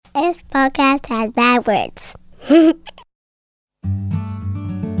podcast has bad words.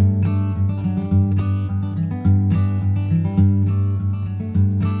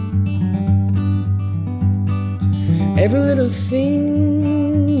 Every little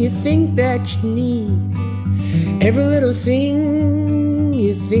thing you think that you need, every little thing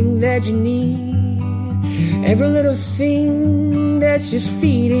you think that you need, every little thing that's just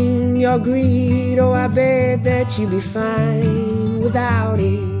feeding your greed. Oh, I bet that you'd be fine without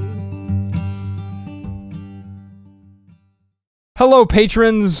it. Hello,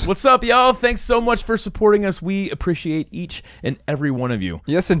 patrons. What's up, y'all? Thanks so much for supporting us. We appreciate each and every one of you.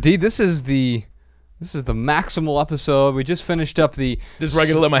 Yes, indeed. This is the maximal episode. We just finished up the... This is where I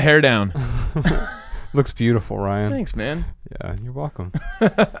get to let my hair down. Looks beautiful, Ryan. Thanks, man. Yeah, you're welcome.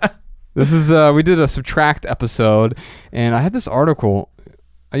 This is, we did a Subtract episode, and I had this article.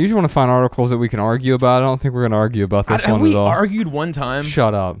 I usually want to find articles that we can argue about. I don't think we're going to argue about this one at all. Have we argued one time?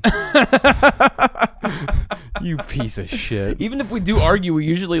 Shut up. You piece of shit. Even if we do argue, we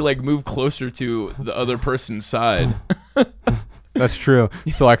usually move closer to the other person's side. That's true.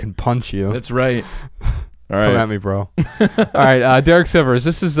 So I can punch you. That's right. All right. Come at me, bro. All right, Derek Sivers.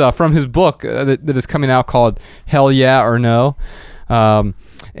 This is from his book that is coming out called Hell Yeah or No. And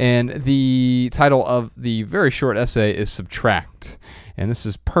the title of the very short essay is Subtract. And this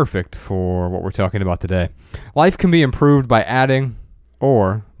is perfect for what we're talking about today. Life can be improved by adding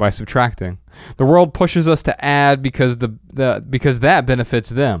or by subtracting. The world pushes us to add because that benefits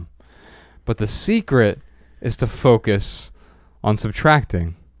them. But the secret is to focus on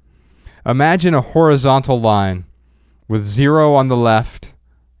subtracting. Imagine a horizontal line with 0 on the left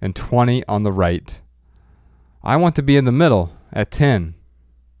and 20 on the right. I want to be in the middle at 10,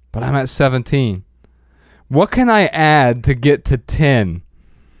 but I'm at 17. What can I add to get to 10?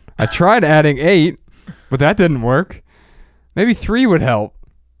 I tried adding 8, but that didn't work. Maybe 3 would help.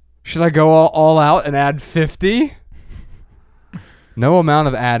 Should I go all out and add 50? No amount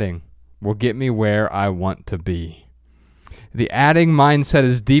of adding will get me where I want to be. The adding mindset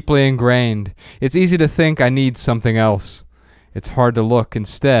is deeply ingrained. It's easy to think I need something else. It's hard to look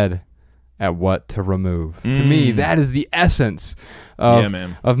instead at what to remove. To me, that is the essence of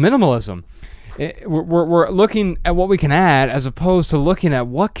minimalism. We're looking at what we can add as opposed to looking at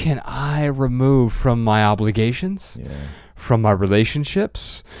what can I remove from my obligations, from my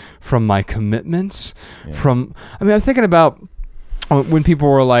relationships, from my commitments, I'm thinking about when people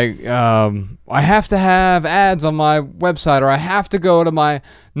were like, I have to have ads on my website, or I have to go to my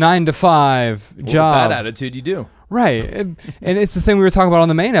 9-to-5 job. With that attitude, you do. Right. And it's the thing we were talking about on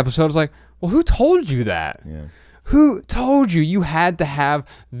the main episode. It's like, well, who told you that? Yeah. Who told you had to have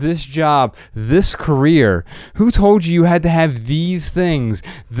this job, this career? Who told you had to have these things,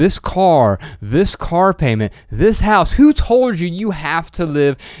 this car payment, this house? Who told you have to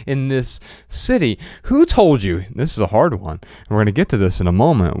live in this city? Who told you? This is a hard one. And we're going to get to this in a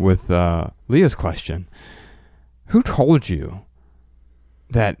moment with Leah's question. Who told you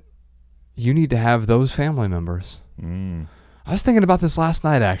that you need to have those family members? I was thinking about this last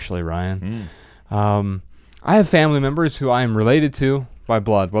night, actually, Ryan. I have family members who I am related to by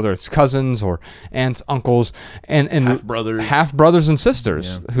blood, whether it's cousins or aunts, uncles, and half brothers and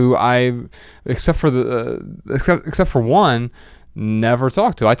sisters who I, except for one, never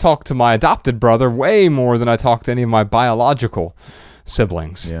talked to. I talk to my adopted brother way more than I talk to any of my biological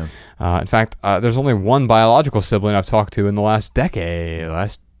siblings. In fact, there's only one biological sibling I've talked to in the last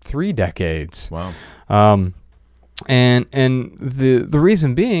 3 decades. Wow. And the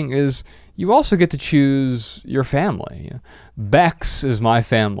reason being is you also get to choose your family. Bex is my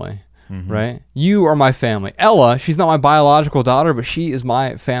family, right? You are my family. Ella, she's not my biological daughter, but she is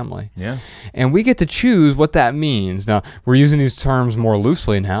my family. Yeah. And we get to choose what that means. Now, we're using these terms more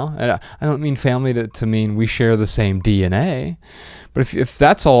loosely now. And I don't mean family to mean we share the same DNA. But if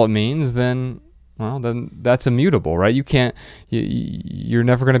that's all it means, then that's immutable, right? You're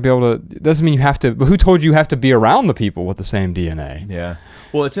never going to be able to, it doesn't mean you have to, but who told you have to be around the people with the same DNA? Yeah.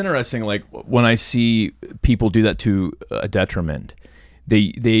 Well, it's interesting, when I see people do that to a detriment,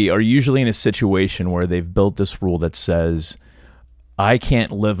 they are usually in a situation where they've built this rule that says, I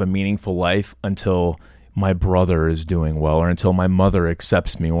can't live a meaningful life until my brother is doing well, or until my mother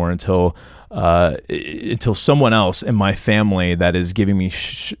accepts me, or until someone else in my family that is giving me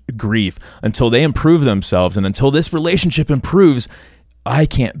grief, until they improve themselves, and until this relationship improves, I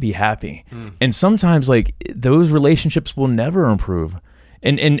can't be happy. And sometimes those relationships will never improve.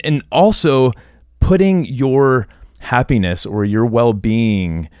 And also putting your happiness or your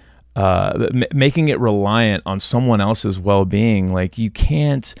well-being, making it reliant on someone else's well-being, you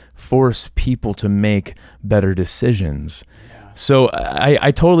can't force people to make better decisions. So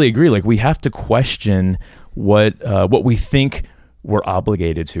I totally agree. Like, we have to question what we think we're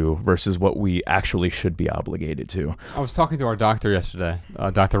obligated to versus what we actually should be obligated to. I was talking to our doctor yesterday,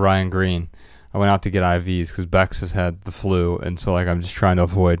 Dr. Ryan Green. I went out to get IVs because Bex has had the flu, and so like I'm just trying to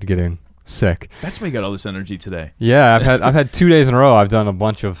avoid getting sick. That's why you got all this energy today. Yeah, I've had 2 days in a row. I've done a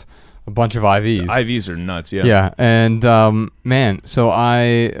bunch of IVs. IVs are nuts. Yeah. Yeah, and man, so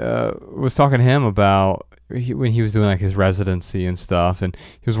I was talking to him about when he was doing like his residency and stuff, and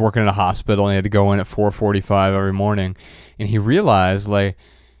he was working in a hospital, and he had to go in at 4:45 every morning, and he realized like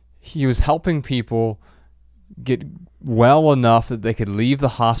he was helping people get well enough that they could leave the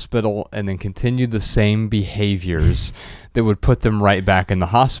hospital and then continue the same behaviors that would put them right back in the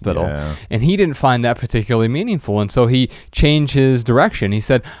hospital. Yeah. And he didn't find that particularly meaningful. And so he changed his direction. He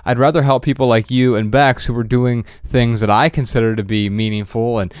said, I'd rather help people like you and Bex who were doing things that I consider to be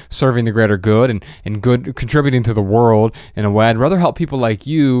meaningful and serving the greater good and good, contributing to the world in a way. I'd rather help people like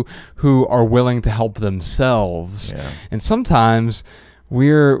you who are willing to help themselves. Yeah. And sometimes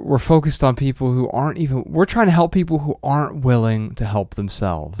we're focused on people who aren't even, we're trying to help people who aren't willing to help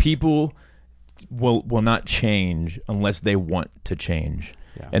themselves. People will not change unless they want to change.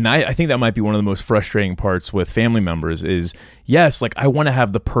 Yeah. And I think that might be one of the most frustrating parts with family members is, yes, like I want to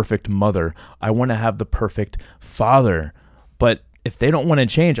have the perfect mother. I want to have the perfect father. But if they don't want to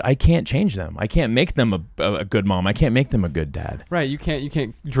change, I can't change them. I can't make them a good mom. I can't make them a good dad. Right. You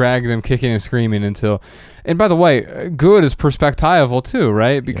can't drag them kicking and screaming until, and by the way, good is perspectival too,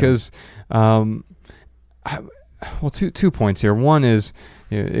 right? Because, well, 2 points here. One is,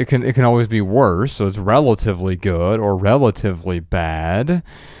 it can always be worse, so it's relatively good or relatively bad.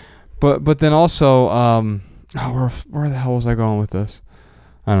 But then also, where the hell was I going with this?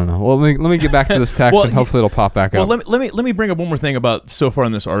 I don't know. Well, let me get back to this text Well, and hopefully it'll pop back up. Well, let me bring up one more thing about so far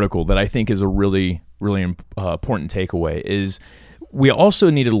in this article that I think is a really, really important takeaway is we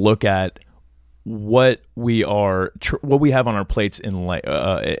also need to look at what we have on our plates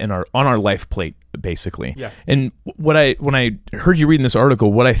on our life plate, basically. Yeah. And when I heard you reading this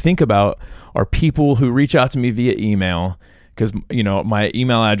article, what I think about are people who reach out to me via email, because my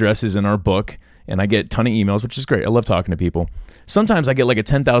email address is in our book, and I get a ton of emails, which is great. I love talking to people. Sometimes I get like a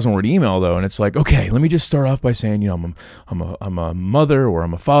 10,000 word email though, and it's like, okay, let me just start off by saying, I'm a mother or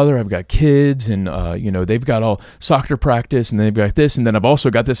I'm a father. I've got kids, and they've got all soccer practice, and they've got this, and then I've also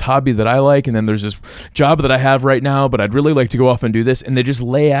got this hobby that I like, and then there's this job that I have right now, but I'd really like to go off and do this, and they just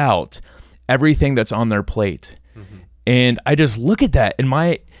lay out everything that's on their plate, and I just look at that,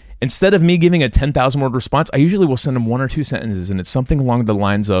 and instead of me giving a 10,000 word response, I usually will send them 1 or 2 sentences, and it's something along the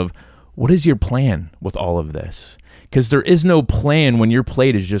lines of, what is your plan with all of this? Because there is no plan when your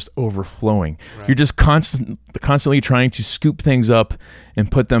plate is just overflowing. Right. You're just constantly trying to scoop things up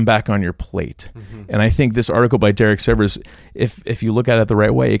and put them back on your plate. Mm-hmm. And I think this article by Derek Sivers, if you look at it the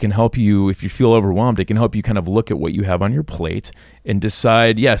right way, it can help you. If you feel overwhelmed, it can help you kind of look at what you have on your plate and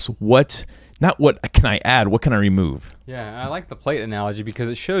decide, yes, not what can I add, what can I remove? Yeah, I like the plate analogy because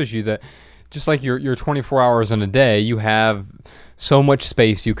it shows you that just like your 24 hours in a day, you have so much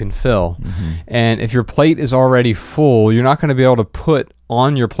space you can fill. Mm-hmm. And if your plate is already full, you're not going to be able to put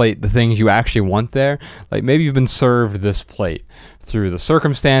on your plate the things you actually want there. Like maybe you've been served this plate through the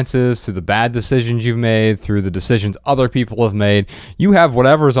circumstances, through the bad decisions you've made, through the decisions other people have made. You have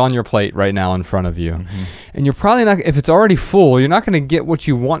whatever's on your plate right now in front of you. Mm-hmm. And you're probably not, if it's already full, you're not going to get what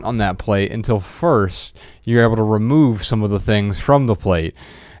you want on that plate until first you're able to remove some of the things from the plate.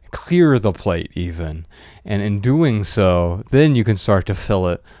 Clear the plate even, and in doing so, then you can start to fill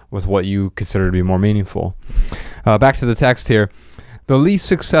it with what you consider to be more meaningful. Back to the text here. The least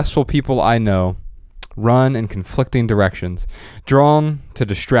successful people I know run in conflicting directions, drawn to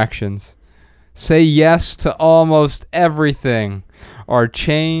distractions, say yes to almost everything, are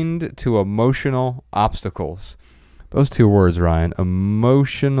chained to emotional obstacles. Those 2 words, Ryan,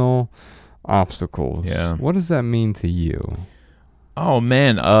 emotional obstacles. Yeah. What does that mean to you? Oh,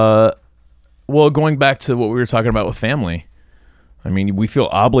 man. Well, going back to what we were talking about with family, I mean, we feel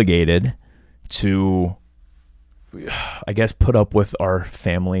obligated to, I guess, put up with our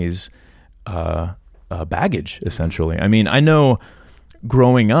family's baggage, essentially. I mean, I know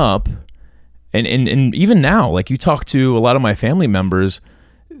growing up, and even now, like you talk to a lot of my family members,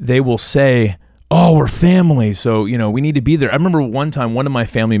 they will say, oh, we're family, so, we need to be there. I remember one time one of my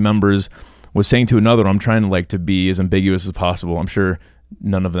family members was saying to another, I'm trying to be as ambiguous as possible. I'm sure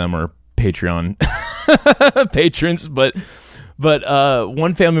none of them are Patreon patrons, but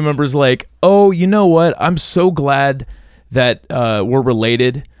one family member is like, oh, you know what? I'm so glad that we're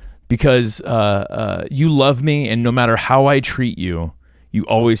related because you love me, and no matter how I treat you, you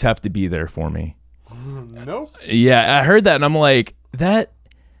always have to be there for me. Nope. Yeah, I heard that and I'm like,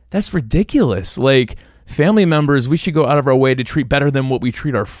 that's ridiculous. Like, family members, we should go out of our way to treat better than what we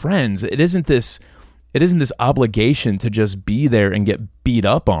treat our friends. It isn't this obligation to just be there and get beat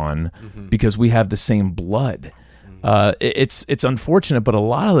up on because we have the same blood. It's unfortunate, but a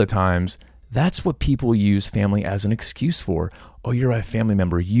lot of the times that's what people use family as an excuse for. Oh, you're a family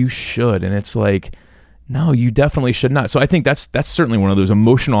member, you should. And it's like, no, you definitely should not. So I think that's certainly one of those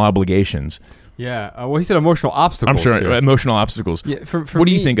emotional obligations. Yeah. Well, he said emotional obstacles. I'm sure here. emotional obstacles. Yeah, for what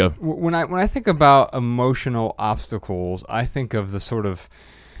do you me, think of? When I think about emotional obstacles, I think of the sort of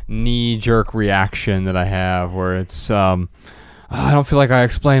knee-jerk reaction that I have, where it's I don't feel like I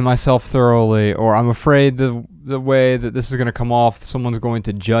explained myself thoroughly, or I'm afraid the way that this is going to come off, someone's going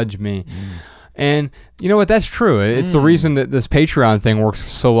to judge me. And you know what? That's true. It's the reason that this Patreon thing works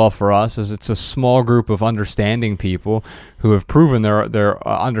so well for us. Is it's a small group of understanding people who have proven their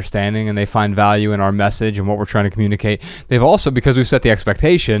understanding, and they find value in our message and what we're trying to communicate. They've also, because we've set the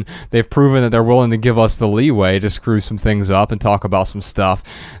expectation, they've proven that they're willing to give us the leeway to screw some things up and talk about some stuff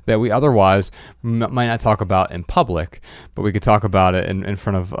that we otherwise might not talk about in public, but we could talk about it in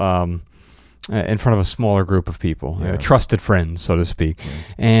front of a smaller group of people, trusted friends, so to speak.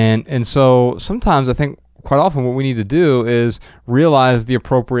 And so sometimes I think quite often what we need to do is realize the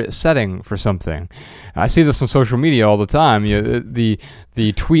appropriate setting for something. I see this on social media all the time. The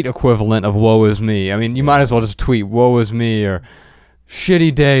tweet equivalent of "woe is me." I mean, you might as well just tweet "woe is me" or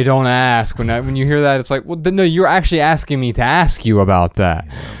 "shitty day, don't ask." When you hear that, it's like, well, no, you're actually asking me to ask you about that.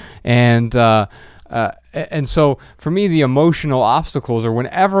 And so for me, the emotional obstacles are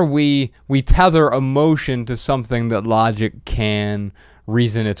whenever we tether emotion to something that logic can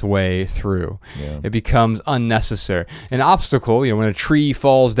reason its way through. It becomes unnecessary. An obstacle, when a tree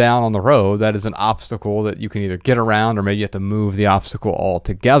falls down on the road, that is an obstacle that you can either get around or maybe you have to move the obstacle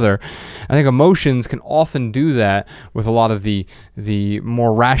altogether. I think emotions can often do that with a lot of the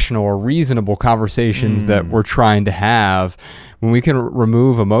more rational or reasonable conversations that we're trying to have when we can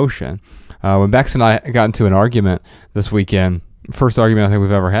remove emotion. When Bex and I got into an argument this weekend, first argument I think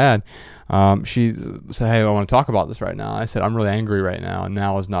we've ever had, she said, "Hey, I want to talk about this right now." I said, "I'm really angry right now, and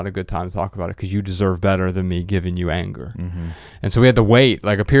now is not a good time to talk about it because you deserve better than me giving you anger." And so we had to wait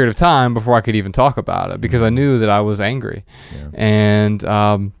like a period of time before I could even talk about it because I knew that I was angry. And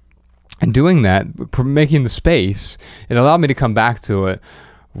doing that, making the space, it allowed me to come back to it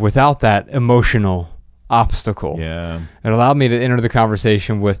without that emotional obstacle. It allowed me to enter the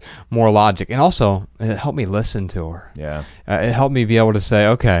conversation with more logic, and also it helped me listen to her. It helped me be able to say,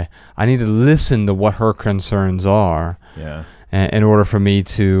 okay, I need to listen to what her concerns are in order for me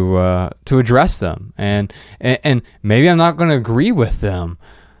to address them, and maybe I'm not going to agree with them,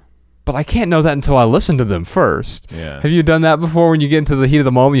 but I can't know that until I listen to them first. Have you done that before? When you get into the heat of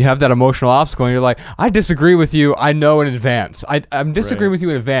the moment, you have that emotional obstacle, and you're like, "I disagree with you. I know in advance. I'm disagreeing with you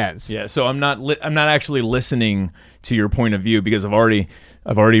in advance." So I'm not actually listening to your point of view because I've already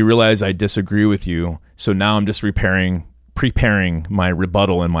realized I disagree with you. So now I'm just preparing my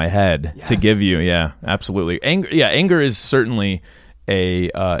rebuttal in my head to give you. Yeah, absolutely. Anger is certainly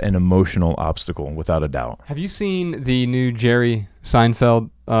an emotional obstacle without a doubt. Have you seen the new Jerry Seinfeld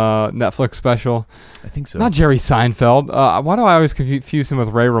Netflix special? I think so. Not Jerry Seinfeld. Why do I always confuse him with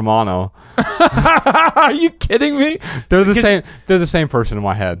Ray Romano? Are you kidding me? They're the same person in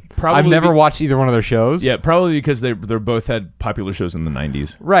my head. I've never watched either one of their shoys. Yeah, probably because they're both had popular shows in the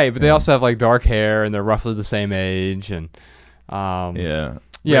 90s. Right, but they also have like dark hair and they're roughly the same age. And I've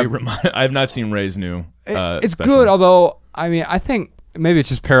not seen Ray's new. It's special. good, although I think maybe it's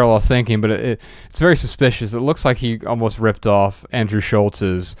just parallel thinking, but it's very suspicious. It looks like he almost ripped off Andrew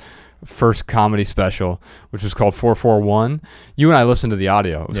Schultz's first comedy special, which was called 441. You and I listened to the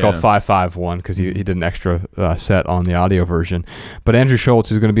audio. It was called 551 because he did an extra set on the audio version. But Andrew Schultz,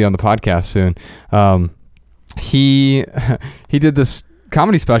 who's going to be on the podcast soon, he did this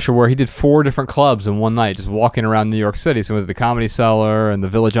comedy special where he did 4 different clubs in one night, just walking around New York City. So it was the Comedy Cellar and the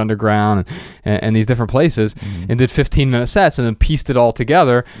Village Underground and these different places, and did 15-minute sets and then pieced it all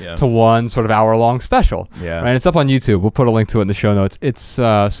together to one sort of hour-long special. Right? And it's up on YouTube. We'll put a link to it in the show notes. It's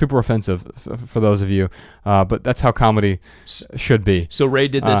super offensive for those of you, but that's how comedy should be. So Ray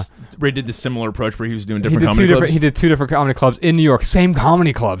did this. Ray did this similar approach where he was doing different comedy clubs. He did 2 different comedy clubs in New York, same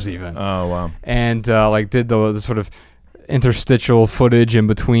comedy clubs even. Oh wow! And did the sort of interstitial footage in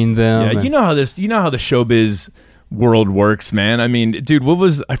between them. Yeah, you know how the showbiz world works, man. I mean, dude,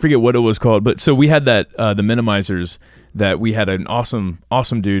 I forget what it was called, but so we had that the Minimizers, that we had an awesome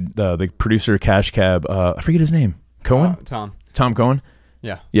dude, the producer Cash Cab, I forget his name. Cohen? Tom Cohen.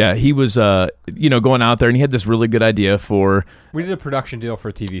 Yeah, he was, going out there, and he had this really good idea for... We did a production deal for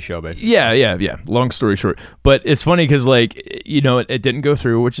a TV show, basically. Yeah. Long story short. But it's funny because, it didn't go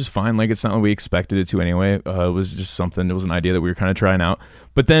through, which is fine. Like, it's not what we expected it to anyway. It was just something, it was an idea that we were kind of trying out.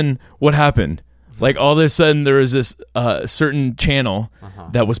 But then what happened? Like, all of a sudden, there was this certain channel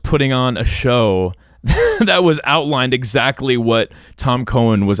that was putting on a show that was outlined exactly what Tom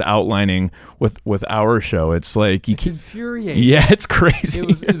Cohen was outlining with our show. It's like it's infuriating. Yeah, it's crazy. It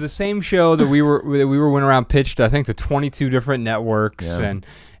was the same show that we went around pitched, I think, to 22 different networks, and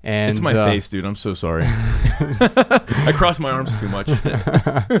it's my face, dude. I'm so sorry. I cross my arms too much.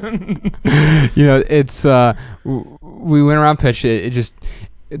 It's we went around pitched it. It just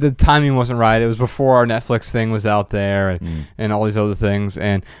the timing wasn't right. It was before our Netflix thing was out there, and all these other things.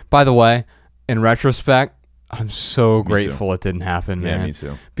 And by the way, in retrospect, I'm so grateful it didn't happen, man. Yeah, me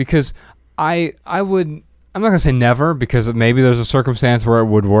too. Because I'm not going to say never, because maybe there's a circumstance where it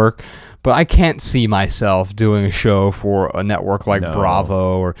would work, but I can't see myself doing a show for a network like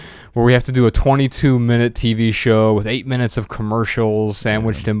Bravo, or where we have to do a 22-minute TV show with 8 minutes of commercials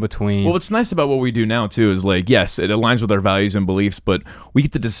sandwiched in between. Well, what's nice about what we do now, too, is yes, it aligns with our values and beliefs, but we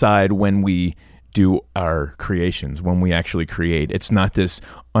get to decide when we do our creations, when we actually create. It's not this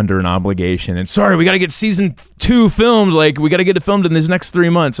under an obligation and sorry, we got to get season 2 filmed, we got to get it filmed in these next 3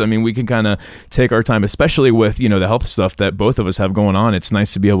 months. I mean, we can kind of take our time, especially with the health stuff that both of us have going on. It's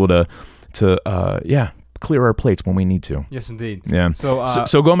nice to be able to clear our plates when we need to. Yes, indeed. Yeah.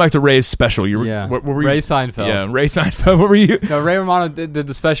 So going back to Ray's special, what were you? Ray Seinfeld. Yeah, Ray Seinfeld. What were you? No, Ray Romano did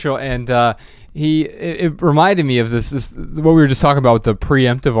the special, and it reminded me of this what we were just talking about with the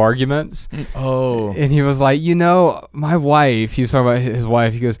preemptive arguments. Oh. And he was like, my wife, he was talking about his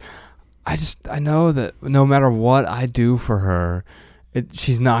wife, he goes, I know that no matter what I do for her,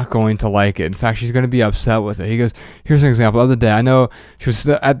 she's not going to like it. In fact, she's going to be upset with it. He goes, here's an example. The other day, I know she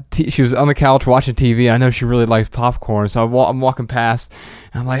was on the couch watching TV. I know she really likes popcorn. So I'm walking past,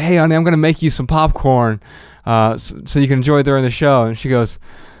 and I'm like, hey, honey, I'm going to make you some popcorn so you can enjoy it during the show. And she goes,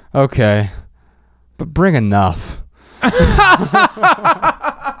 okay, but bring enough.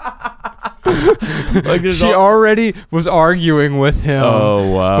 She already was arguing with him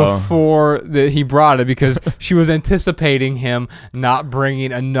before he brought it, because she was anticipating him not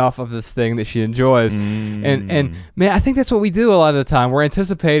bringing enough of this thing that she enjoys. And man, I think that's what we do a lot of the time. We're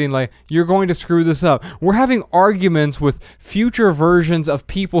anticipating, you're going to screw this up. We're having arguments with future versions of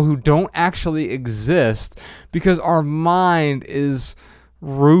people who don't actually exist because our mind is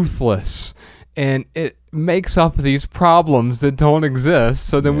ruthless, and it makes up these problems that don't exist.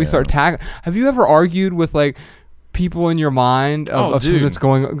 So then we start tackling. Have you ever argued with people in your mind of something that's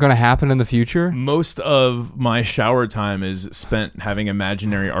going to happen in the future? Most of my shower time is spent having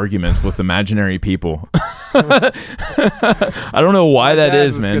imaginary arguments with imaginary people. I don't know why that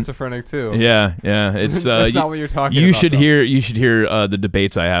is, man. Schizophrenic too. Yeah. It's that's not what you're talking about. You should hear the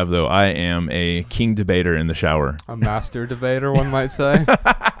debates I have, though. I am a king debater in the shower. A master debater, one might say.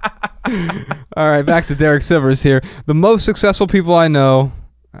 All right, back to Derek Sivers here. The most successful people I know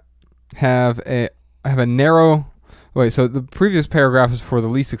have a narrow... Wait, so the previous paragraph is for the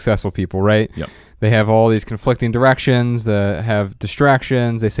least successful people, right? Yep. They have all these conflicting directions, they have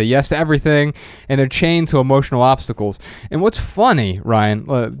distractions, they say yes to everything, and they're chained to emotional obstacles. And what's funny,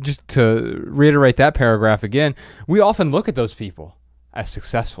 Ryan, just to reiterate that paragraph again, we often look at those people as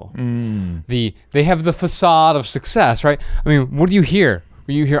successful. They have the facade of success, right? I mean, what do you hear?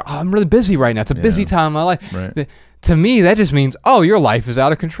 You hear, I'm really busy right now. It's a busy time in my life. Right. To me, that just means, your life is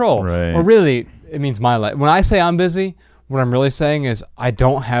out of control. Right. Or really, it means my life. When I say I'm busy, what I'm really saying is I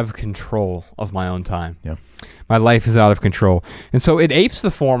don't have control of my own time. Yeah. My life is out of control. And so it apes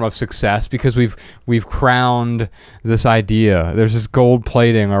the form of success because we've crowned this idea. There's this gold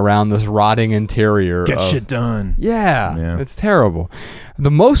plating around this rotting interior. Get shit done. Yeah. It's terrible.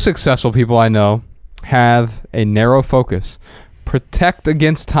 The most successful people I know have a narrow focus. Protect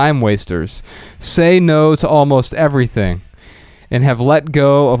against time wasters, say no to almost everything, and have let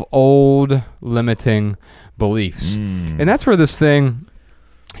go of old limiting beliefs. And that's where this thing,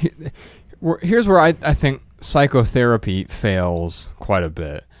 here's where I think psychotherapy fails quite a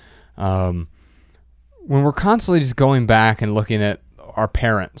bit. When we're constantly just going back and looking at our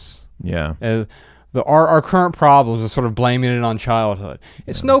parents. Yeah. Our current problems and sort of blaming it on childhood.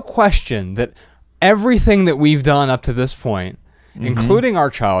 It's no question that everything that we've done up to this point, including our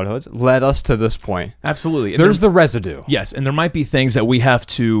childhoods, led us to this point. Absolutely. There's the residue. Yes, and there might be things that we have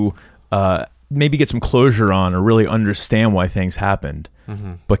to maybe get some closure on or really understand why things happened,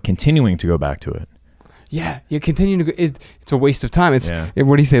 but continuing to go back to it. Yeah, you continue to go. It's a waste of time. It's Yeah.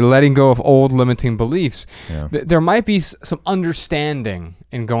 what do you say? Letting go of old limiting beliefs. Yeah. There might be some understanding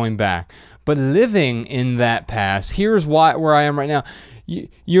in going back, but living in that past. Here's where I am right now.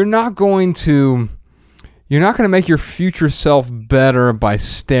 You're not going to make your future self better by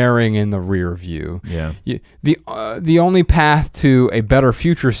staring in the rear view. Yeah. The only path to a better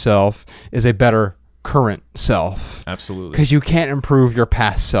future self is a better current self. Absolutely. Because you can't improve your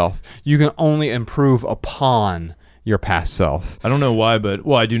past self. You can only improve upon your past self. I don't know why, but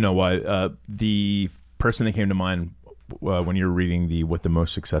I do know why. The person that came to mind when you're reading What the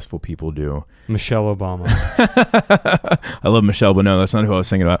Most Successful People Do. Michelle Obama. I love Michelle, but no, that's not who I was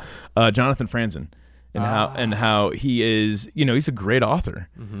thinking about. Jonathan Franzen. And how he is, he's a great author,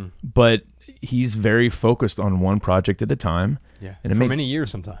 but he's very focused on one project at a time. Yeah, and for many years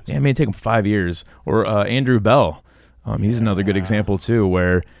sometimes. Yeah, it may take him 5 years. Or Andrew Bell, he's another good example too,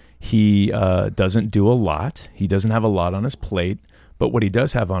 where he doesn't do a lot. He doesn't have a lot on his plate, but what he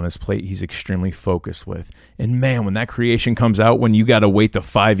does have on his plate, he's extremely focused with. And man, when that creation comes out, when you got to wait the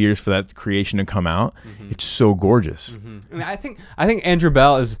 5 years for that creation to come out, it's so gorgeous. And I think Andrew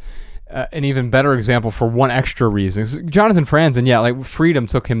Bell is an even better example for one extra reason. Jonathan Franzen, Freedom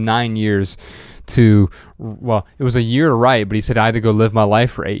took him 9 years to, it was a year to write, but he said I had to go live my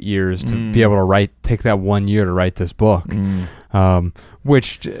life for 8 years to be able to take that 1 year to write this book.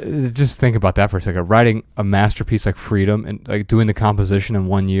 Which, just think about that for a second. Writing a masterpiece like Freedom and like doing the composition in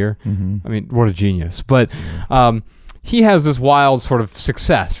 1 year. I mean, what a genius. But he has this wild sort of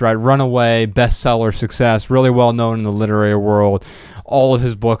success, right? Runaway, bestseller success, really well known in the literary world. All of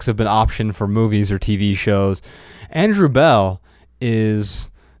his books have been optioned for movies or TV shows. Andrew Bell is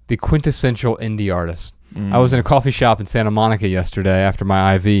the quintessential indie artist. I was in a coffee shop in Santa Monica yesterday after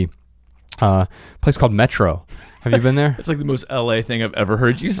my IV, a place called Metro. Have you been there? It's like the most LA thing I've ever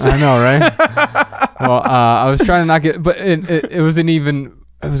heard you say. I know, right? Well, I was trying to not get, but it was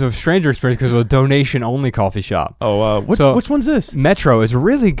it was a stranger experience because it was a donation-only coffee shop. Oh, which one's this? Metro is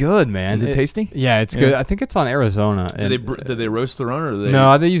really good, man. Is it tasty? Yeah, it's good. I think it's on Arizona. Did they roast their own, or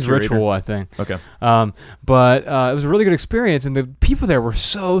No, they use curator? Ritual, I think. Okay. But it was a really good experience, and the people there were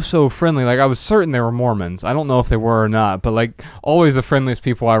so friendly. Like, I was certain they were Mormons. I don't know if they were or not, but like always the friendliest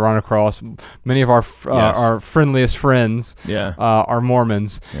people I run across. Many of our friendliest friends are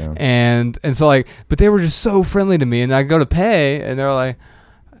Mormons, and so but they were just so friendly to me. And I go to pay, and they're like,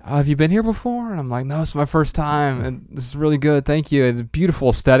 have you been here before? And I'm like, no, it's my first time, and this is really good. Thank you. It's a beautiful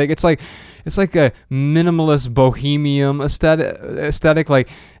aesthetic. It's like a minimalist bohemian aesthetic. Like,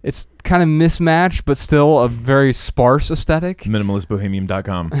 it's kind of mismatched, but still a very sparse aesthetic.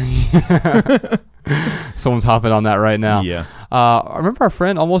 Minimalistbohemian.com. Someone's hopping on that right now. Yeah. I remember our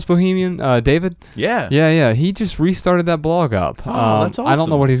friend, Almost Bohemian, David. Yeah. He just restarted that blog up. Oh, that's awesome. I don't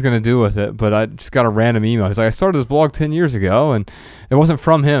know what he's going to do with it, but I just got a random email. He's like, I started this blog 10 years ago, and it wasn't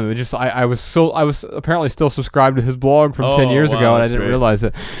from him. It just I was apparently still subscribed to his blog from 10 years ago, and I didn't realize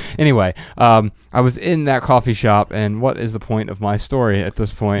it. Anyway, I was in that coffee shop, and what is the point of my story at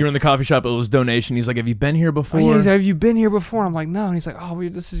this point? You're in the coffee shop. It was donation. He's like, have you been here before? Oh, yeah, he's like, have you been here before? I'm like, no. And he's like, oh,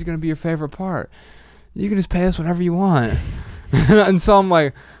 this is going to be your favorite part. You can just pay us whatever you want. And so I'm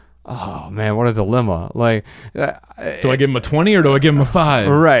like, oh man, what a dilemma. Like, do I give him a 20 or do I give him a 5?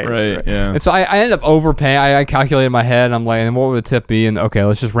 Right. Yeah. And so I ended up overpaying. I calculated in my head, and I'm like, and what would the tip be? And okay,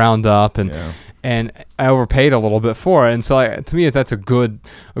 let's just round up. And I overpaid a little bit for it. And so to me, that's a good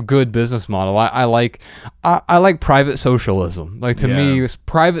business model. I like private socialism. Like, to me,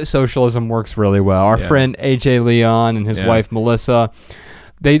 private socialism works really well. Our friend AJ Leon and his wife Melissa,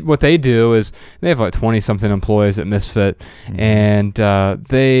 what they do is they have like 20-something employees at Misfit, and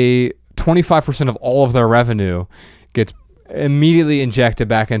they 25% of all of their revenue gets immediately injected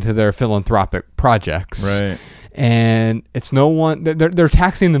back into their philanthropic projects. Right. And it's they're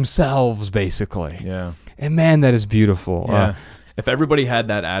taxing themselves basically. Yeah. And man, that is beautiful. Yeah. If everybody had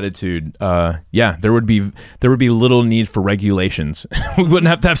that attitude, there would be little need for regulations. We wouldn't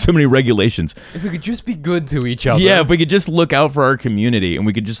have to have so many regulations. If we could just be good to each other. Yeah, if we could just look out for our community, and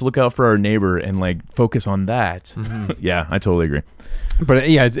we could just look out for our neighbor and like focus on that. Yeah, I totally agree. But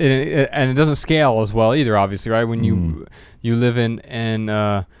and it doesn't scale as well either, obviously, right? When you live in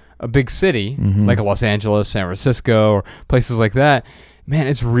a big city like Los Angeles, San Francisco, or places like that, man,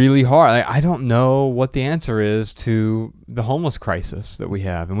 it's really hard. I don't know what the answer is to the homeless crisis that we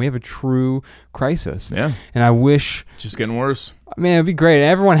have, and we have a true crisis. Yeah. And I wish it's just getting worse. I mean, it'd be great.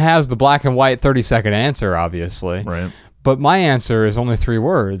 Everyone has the black and white 30-second answer, obviously. Right. But my answer is only 3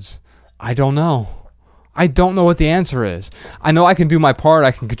 words. I don't know. I don't know what the answer is. I know I can do my part.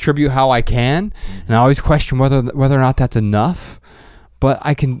 I can contribute how I can, and I always question whether or not that's enough. But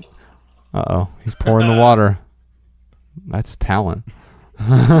I can Uh-oh. He's pouring the water. That's talent.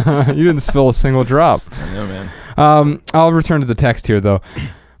 You didn't spill a single drop. I know, man. I'll return to the text here, though.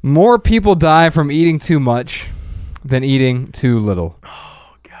 More people die from eating too much than eating too little.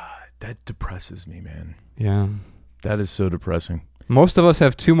 Oh, God. That depresses me, man. Yeah. That is so depressing. Most of us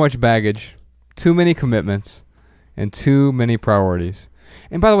have too much baggage, too many commitments, and too many priorities.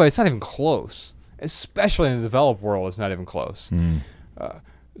 And by the way, it's not even close. Especially in the developed world, it's not even close.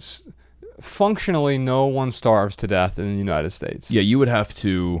 Functionally, no one starves to death in the United States. Yeah, you would have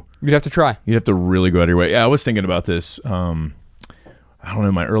to... You'd have to try. You'd have to really go out of your way. Yeah, I was thinking about this. I don't know,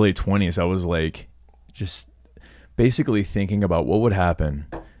 in my early 20s, I was like just basically thinking about what would happen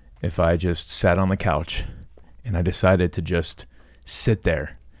if I just sat on the couch and I decided to just sit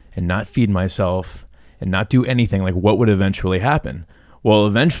there and not feed myself and not do anything. Like, what would eventually happen? Well,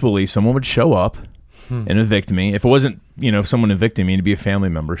 eventually someone would show up and evict me. If it wasn't, someone evicting me, it'd be a family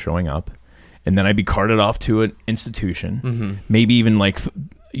member showing up. And then I'd be carted off to an institution, maybe even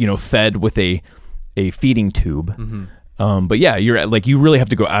fed with a feeding tube. But yeah, you really have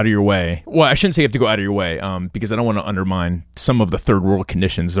to go out of your way. Well, I shouldn't say you have to go out of your way, because I don't want to undermine some of the third world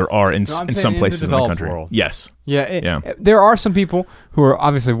conditions there are in some places in the country. World. Yes. Yeah, there are some people who are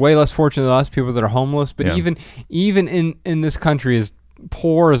obviously way less fortunate than us, people that are homeless, but even in this country, as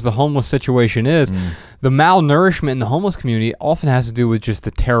poor as the homeless situation is, the malnourishment in the homeless community often has to do with just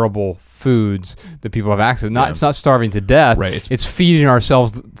the terrible foods that people have access to. It's not starving to death. Right. It's feeding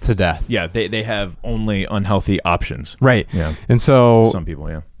ourselves to death. Yeah, they have only unhealthy options. Right. Yeah. And so some people,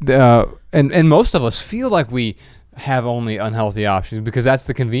 yeah. And most of us feel like we have only unhealthy options because that's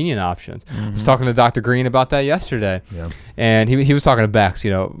the convenient options. I was talking to Dr. Green about that yesterday. Yeah. And he was talking to Bex.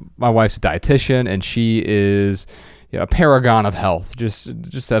 My wife's a dietitian, and she is a paragon of health,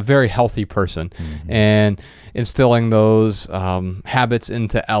 just a very healthy person. And instilling those habits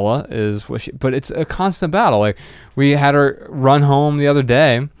into Ella is but it's a constant battle. Like, we had her run home the other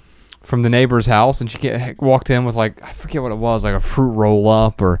day from the neighbor's house, and she walked in with, like, I forget what it was, like a fruit roll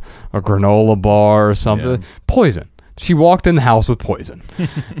up or a granola bar or something. Poison. She walked in the house with poison.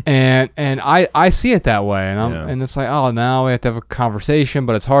 and I see it that way. And it's like, oh, now we have to have a conversation,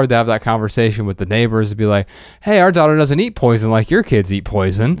 but it's hard to have that conversation with the neighbors to be like, hey, our daughter doesn't eat poison like your kids eat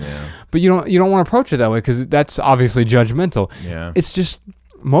poison. Yeah. But you don't want to approach it that way because that's obviously judgmental. Yeah. It's just,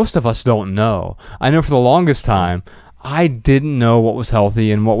 most of us don't know. I know for the longest time, I didn't know what was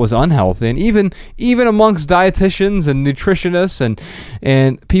healthy and what was unhealthy. And even amongst dietitians and nutritionists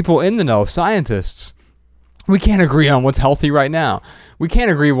and people in the know, scientists, we can't agree on what's healthy right now. We can't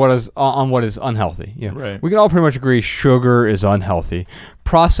agree on what is unhealthy. Right. We can all pretty much agree sugar is unhealthy.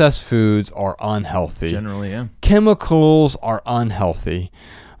 Processed foods are unhealthy. Generally, yeah. Chemicals are unhealthy.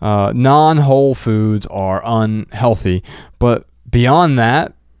 Non-whole foods are unhealthy. But beyond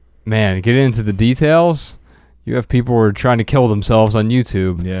that, man, get into the details. You have people who are trying to kill themselves on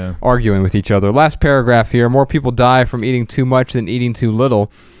YouTube, arguing with each other. Last paragraph here. More people die from eating too much than eating too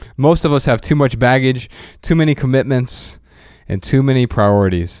little. Most of us have too much baggage, too many commitments, and too many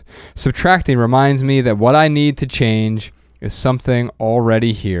priorities. Subtracting reminds me that what I need to change is something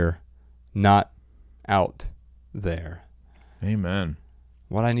already here, not out there. Amen.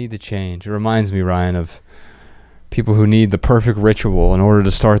 What I need to change. It reminds me, Ryan, of people who need the perfect ritual in order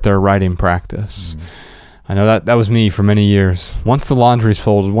to start their writing practice. I know that was me for many years. Once the laundry's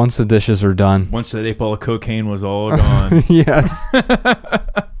folded, once the dishes are done. Once that 8-ball of cocaine was all gone. Yes.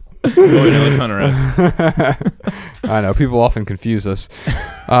 It's Hunter S. I know. People often confuse us.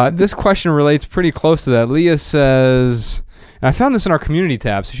 This question relates pretty close to that. Leah says, and I found this in our community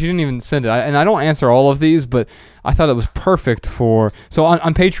tab, so she didn't even send it. And I don't answer all of these, but I thought it was perfect for... So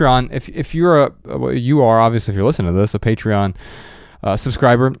on Patreon, if you're you are, obviously, if you're listening to this, a Patreon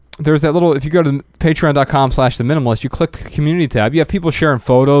subscriber, there's that little, if you go to patreon.com/theminimalist, you click community tab, you have people sharing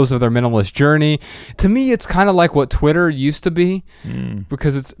photos of their minimalist journey. To me, it's kind of like what Twitter used to be,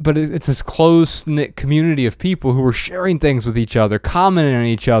 because it's this close-knit community of people who were sharing things with each other, commenting on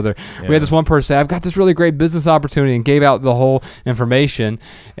each other. We had this one person say, I've got this really great business opportunity, and gave out the whole information,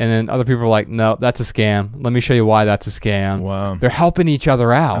 and then other people were like, no, that's a scam. Let me show you why that's a scam. Wow. They're helping each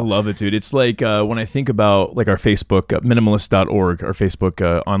other out. I love it, dude. It's like when I think about like our Facebook, minimalist.org, our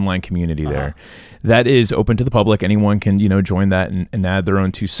Facebook online community there. That is open to the public. Anyone can, join that and add their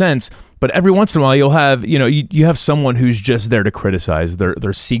own 2 cents. But every once in a while, you'll have, you have someone who's just there to criticize. They're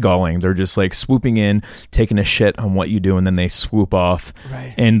seagulling. They're just like swooping in, taking a shit on what you do, and then they swoop off.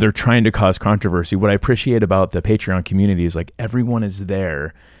 Right. And they're trying to cause controversy. What I appreciate about the Patreon community is like everyone is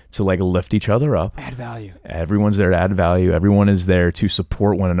there to like lift each other up. Add value. Everyone's there to add value. Everyone is there to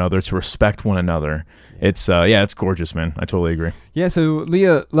support one another, to respect one another. It's it's gorgeous, man. I totally agree. Yeah, so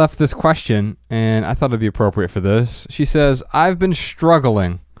Leah left this question, and I thought it'd be appropriate for this. She says, I've been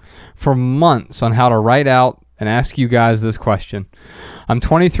struggling for months on how to write out and ask you guys this question. I'm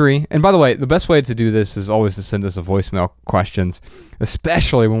 23, and by the way, the best way to do this is always to send us a voicemail questions,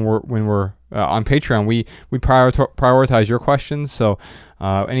 especially when we're on Patreon. We prioritize your questions, so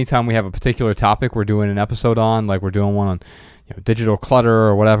anytime we have a particular topic we're doing an episode on, like we're doing one on digital clutter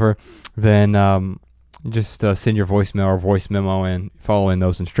or whatever, then just send your voicemail or voice memo and follow in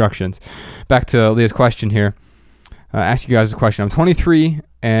those instructions. Back to Leah's question here. Ask you guys a question. I'm 23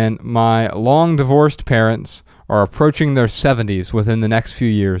 and my long divorced parents are approaching their 70s within the next few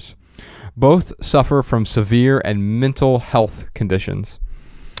years. Both suffer from severe and mental health conditions.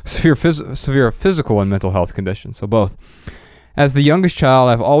 Severe physical and mental health conditions, so both. As the youngest child,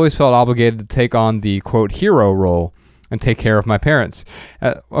 I've always felt obligated to take on the, quote, hero role and take care of my parents.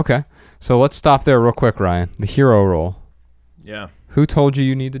 Okay. So let's stop there real quick, Ryan. The hero role. Yeah. Who told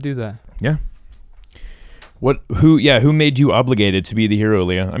you need to do that? Yeah. Who made you obligated to be the hero,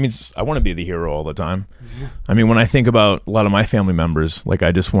 Leah? I mean, I want to be the hero all the time. Yeah. I mean, when I think about a lot of my family members, like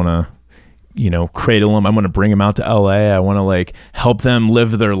I just want to, cradle them. I want to bring them out to LA. I want to like help them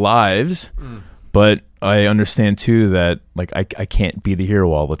live their lives. But I understand too that like I can't be the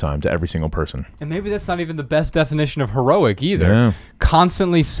hero all the time to every single person. And maybe that's not even the best definition of heroic either. Yeah.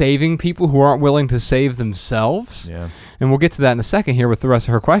 Constantly saving people who aren't willing to save themselves. Yeah. And we'll get to that in a second here with the rest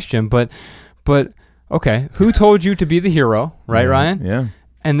of her question. But okay, who told you to be the hero, right, Ryan? Yeah.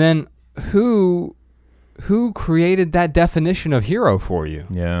 And then who created that definition of hero for you?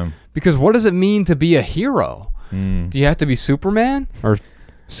 Yeah. Because what does it mean to be a hero? Do you have to be Superman or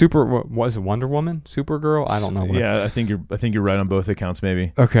was it Wonder Woman? Supergirl? I don't know. Yeah, I think you're right on both accounts,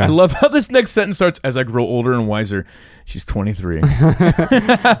 maybe. Okay. I love how this next sentence starts. As I grow older and wiser, she's 23.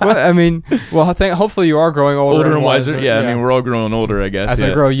 Hopefully you are growing older and wiser. Yeah, I mean, we're all growing older, I guess. As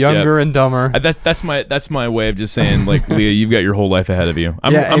I grow younger and dumber. That's my way of just saying, like, Leah, you've got your whole life ahead of you.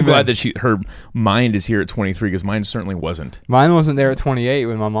 I'm glad that her mind is here at 23 because mine certainly wasn't. Mine wasn't there at 28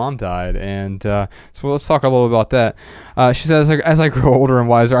 when my mom died, and so let's talk a little about that. She says, as I grow older and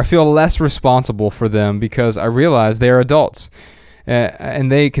wiser, I feel less responsible for them because I realize they are adults.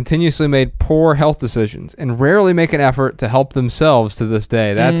 And they continuously made poor health decisions and rarely make an effort to help themselves to this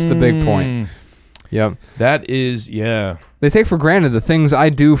day. That's the big point. Yep. That is, yeah. They take for granted the things I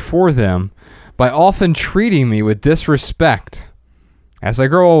do for them by often treating me with disrespect. As I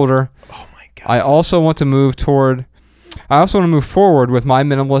grow older, oh my God. I also want to move forward with my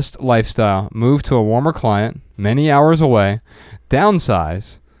minimalist lifestyle, move to a warmer climate, many hours away,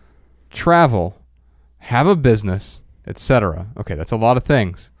 downsize, travel, have a business, etc. Okay, that's a lot of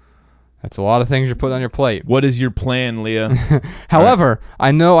things. That's a lot of things you're putting on your plate. What is your plan, Leah? However,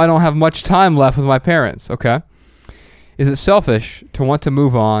 I know I don't have much time left with my parents, okay? Is it selfish to want to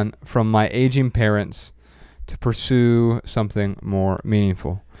move on from my aging parents to pursue something more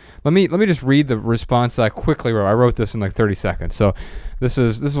meaningful? Let me just read the response that I quickly wrote. I wrote this in like 30 seconds. So this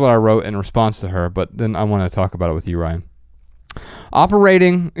is what I wrote in response to her, but then I want to talk about it with you, Ryan.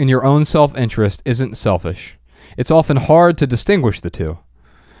 Operating in your own self-interest isn't selfish. It's often hard to distinguish the two.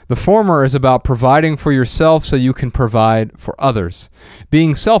 The former is about providing for yourself so you can provide for others.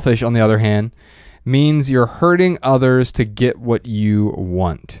 Being selfish, on the other hand, means you're hurting others to get what you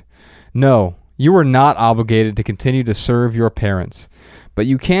want. No, you are not obligated to continue to serve your parents, but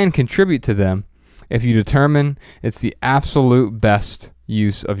you can contribute to them if you determine it's the absolute best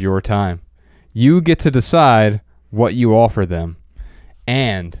use of your time. You get to decide what you offer them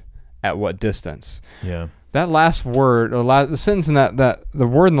and at what distance. Yeah. That last word, or the sentence in that the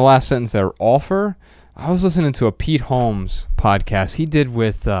word in the last sentence there, offer. I was listening to a Pete Holmes podcast he did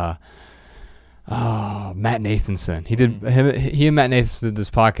with Matt Nathanson. He and Matt Nathanson did this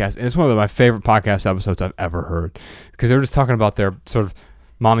podcast, and it's one of my favorite podcast episodes I've ever heard because they were just talking about their sort of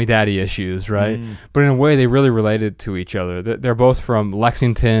mommy-daddy issues, right? But in a way, they really related to each other. They're both from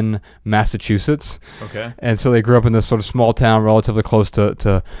Lexington, Massachusetts. Okay. And so they grew up in this sort of small town relatively close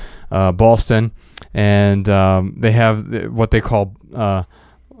to Boston. And they have what they call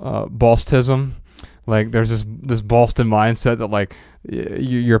Bostism. Like there's this Boston mindset that like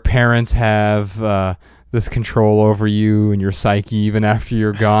your parents have this control over you and your psyche even after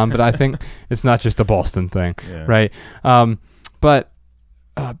you're gone. But I think it's not just a Boston thing, right? But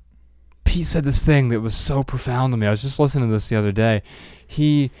Pete said this thing that was so profound to me. I was just listening to this the other day.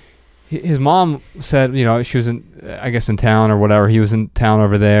 His mom said, she was in town or whatever. He was in town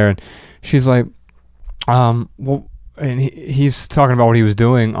over there, and she's like, well, and he's talking about what he was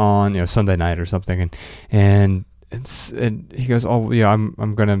doing on Sunday night or something, and he goes, oh yeah,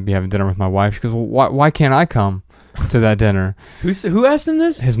 I'm gonna be having dinner with my wife. She goes, well, why can't I come to that dinner? Who asked him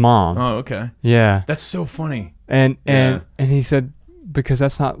this? His mom. Oh, okay. Yeah. That's so funny. And he said, because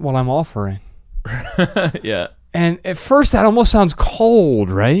that's not what I'm offering. Yeah. And at first that almost sounds cold,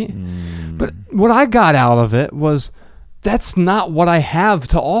 right? But what I got out of it was, that's not what I have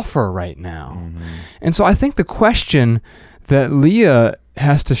to offer right now. And so I think the question that Leah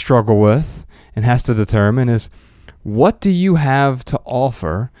has to struggle with and has to determine is, what do you have to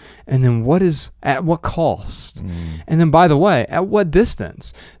offer? And then at what cost? And then, by the way, at what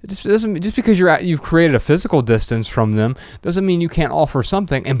distance? Just because you've created a physical distance from them doesn't mean you can't offer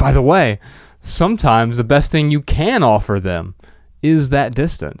something. And by the way, sometimes the best thing you can offer them is that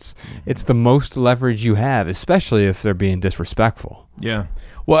distance. It's the most leverage you have, especially if they're being disrespectful. Yeah.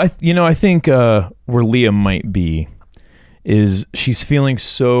 Well, I think where Leah might be is she's feeling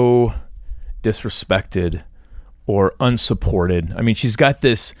so disrespected or unsupported. I mean, she's at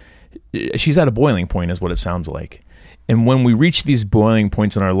a boiling point is what it sounds like. And when we reach these boiling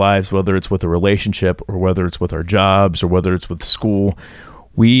points in our lives, whether it's with a relationship or whether it's with our jobs or whether it's with school,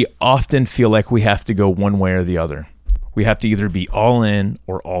 we often feel like we have to go one way or the other. We have to either be all in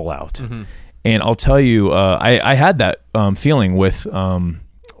or all out. And I'll tell you, I had that feeling with some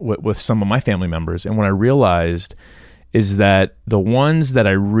of my family members. And what I realized is that the ones that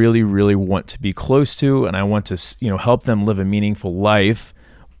I really, really want to be close to and I want to, help them live a meaningful life,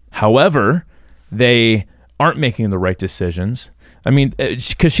 however, they aren't making the right decisions. I mean,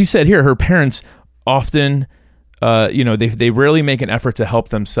 because she said here, her parents often, they rarely make an effort to help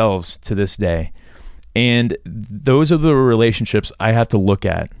themselves to this day. And those are the relationships I have to look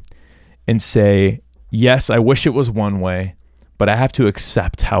at and say, yes, I wish it was one way, but I have to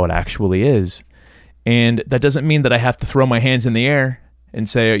accept how it actually is. And that doesn't mean that I have to throw my hands in the air and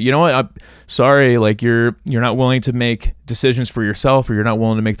say, you know what, I'm sorry, like you're not willing to make decisions for yourself, or you're not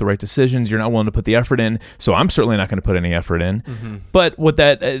willing to make the right decisions, you're not willing to put the effort in, so I'm certainly not going to put any effort in. But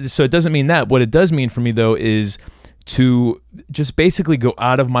so it doesn't mean that. What it does mean for me, though, is to just basically go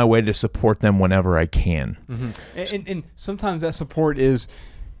out of my way to support them whenever I can. And sometimes that support is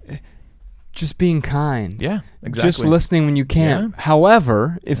just being kind. Yeah, exactly. Just listening when you can. Yeah.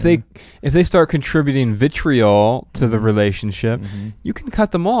 However, if they start contributing vitriol to the relationship, you can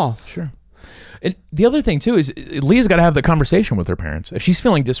cut them off. Sure. And the other thing too is Leah's got to have the conversation with her parents. If she's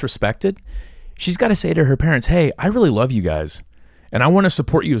feeling disrespected, she's got to say to her parents, "Hey, I really love you guys, and I want to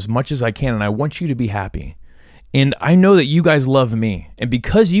support you as much as I can, and I want you to be happy. And I know that you guys love me, and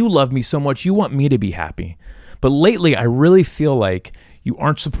because you love me so much, you want me to be happy. But lately, I really feel like you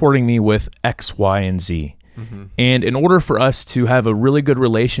aren't supporting me with X, Y, and Z. And in order for us to have a really good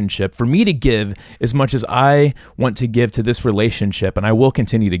relationship, for me to give as much as I want to give to this relationship, and I will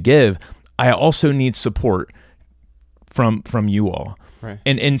continue to give, I also need support from you all." Right.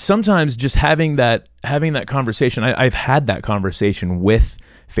 And sometimes just having that conversation, I've had that conversation with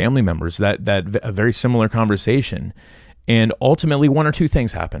family members, that a very similar conversation, and ultimately one or two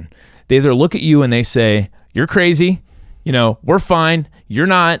things happen. They either look at you and they say, "You're crazy, we're fine, you're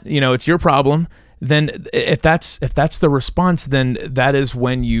not, it's your problem." Then if that's the response, then that is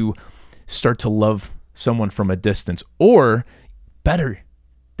when you start to love someone from a distance. Or better,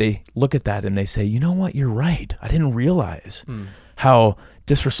 they look at that and they say, "You know what, you're right. I didn't realize how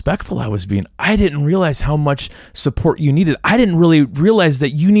disrespectful I was being. I didn't realize how much support you needed. I didn't really realize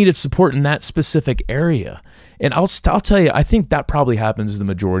that you needed support in that specific area." And I'll tell you, I think that probably happens the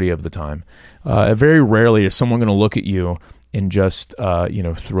majority of the time. Very rarely is someone going to look at you and just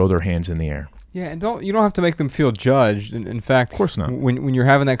throw their hands in the air. Yeah, and you don't have to make them feel judged. In fact, of course not. When you're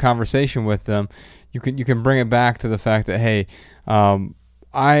having that conversation with them, you can bring it back to the fact that, hey,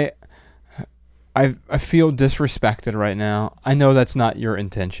 I feel disrespected right now. I know that's not your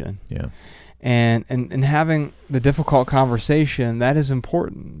intention. Yeah. And having the difficult conversation, that is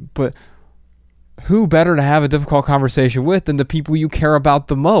important. But who better to have a difficult conversation with than the people you care about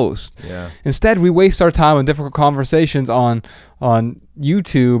the most? Yeah. Instead, we waste our time on difficult conversations on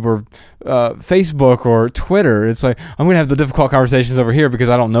YouTube or Facebook or Twitter. It's like, I'm going to have the difficult conversations over here because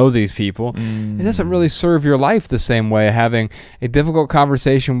I don't know these people. It doesn't really serve your life the same way having a difficult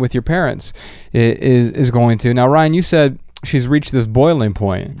conversation with your parents is going to. Now, Ryan, you said she's reached this boiling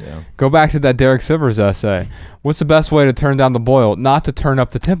point. Yeah. Go back to that Derek Sivers essay. What's the best way to turn down the boil? Not to turn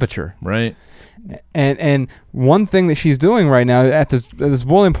up the temperature. Right. And one thing that she's doing right now at this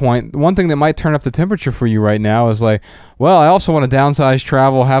boiling point, one thing that might turn up the temperature for you right now is like, well, I also want to downsize,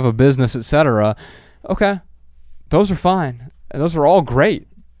 travel, have a business, etc. Okay, those are fine. And those are all great.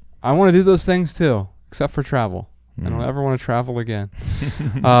 I want to do those things too, except for travel. I don't ever want to travel again.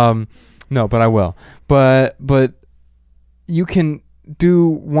 No, but I will. But you can do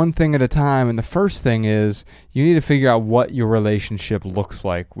one thing at a time, and the first thing is you need to figure out what your relationship looks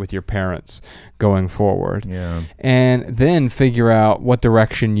like with your parents going forward. Yeah. And then figure out what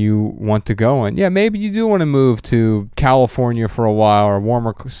direction you want to go in. Yeah, maybe you do want to move to California for a while, or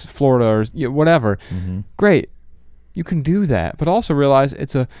warmer Florida, or whatever. Great. You can do that, but also realize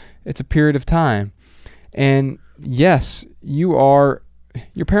it's a period of time. And yes, your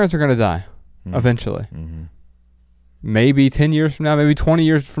parents are going to die eventually. Maybe 10 years from now, maybe 20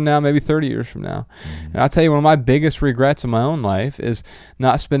 years from now, maybe 30 years from now. And I'll tell you, one of my biggest regrets in my own life is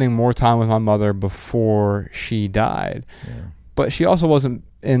not spending more time with my mother before she died. Yeah. But she also wasn't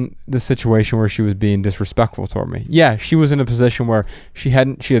in the situation where she was being disrespectful toward me. Yeah, she was in a position where she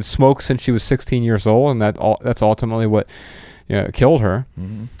had smoked since she was 16 years old, and that's ultimately what killed her.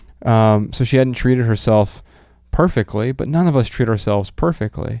 So she hadn't treated herself perfectly, but none of us treat ourselves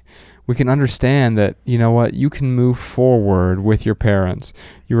perfectly. We can understand that, you know what, you can move forward with your parents.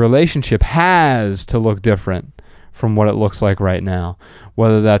 Your relationship has to look different from what it looks like right now.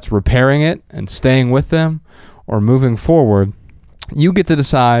 Whether that's repairing it and staying with them or moving forward, you get to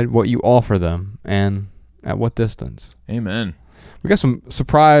decide what you offer them and at what distance. Amen. We got some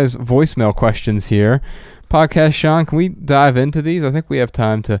surprise voicemail questions here. Podcast Sean, can we dive into these? I think we have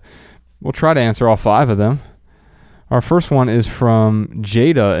time we'll try to answer all 5 of them. Our first one is from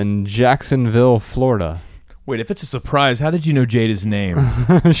Jada in Jacksonville, Florida. Wait, if it's a surprise, how did you know Jada's name?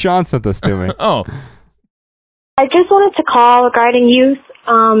 Sean sent this to me. Oh. I just wanted to call regarding youth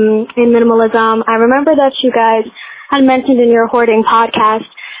in minimalism. I remember that you guys had mentioned in your hoarding podcast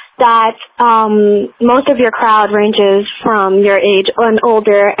that most of your crowd ranges from your age and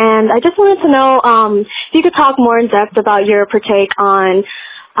older, and I just wanted to know if you could talk more in depth about your partake on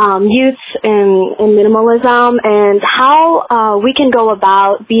youths in minimalism and how we can go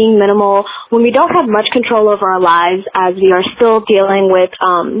about being minimal when we don't have much control over our lives, as we are still dealing with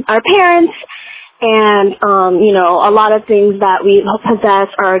our parents, and a lot of things that we possess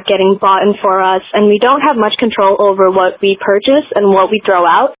are getting bought in for us, and we don't have much control over what we purchase and what we throw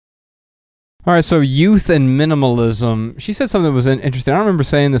out. All right, so youth and minimalism. She said something that was interesting. I don't remember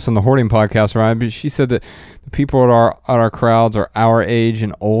saying this on the hoarding podcast, right? But she said that the people at our crowds are our age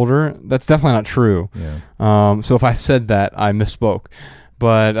and older. That's definitely not true. Yeah. So if I said that, I misspoke.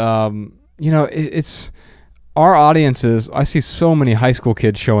 But it's our audiences. I see so many high school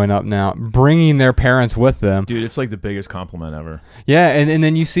kids showing up now, bringing their parents with them. Dude, it's like the biggest compliment ever. Yeah, and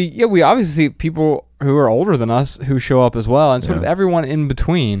then you see, we obviously see people who are older than us who show up as well, and sort of everyone in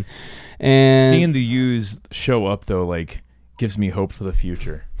between. And seeing the U's show up, though, like, gives me hope for the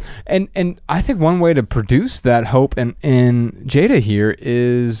future. And I think one way to produce that hope in Jada here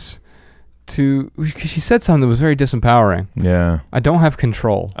is she said something that was very disempowering. Yeah. I don't have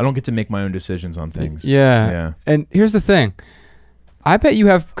control. I don't get to make my own decisions on things. Yeah. And here's the thing. I bet you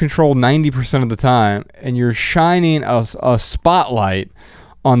have control 90% of the time, and you're shining a spotlight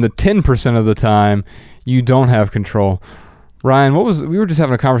on the 10% of the time you don't have control. Ryan, we were just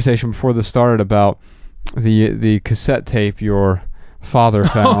having a conversation before this started about the cassette tape your father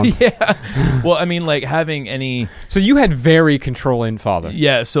found. Oh, yeah. Well, I mean, like, having any... So you had very controlling father.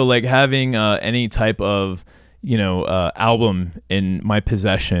 Yeah, so, like, having any type of, album in my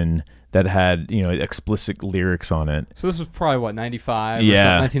possession that had, explicit lyrics on it. So this was probably, what, 95?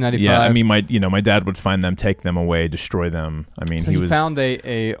 Yeah. Or 1995? Yeah, I mean, my dad would find them, take them away, destroy them. I mean, so he found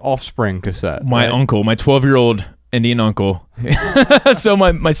a Offspring cassette. My uncle, my 12-year-old... Indian uncle. So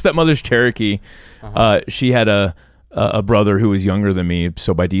my stepmother's Cherokee. She had a brother who was younger than me,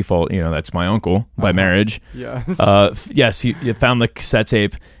 so by default, that's my uncle by marriage. Yes. Yes, he found the cassette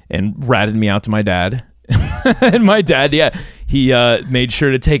tape and ratted me out to my dad. And my dad, he made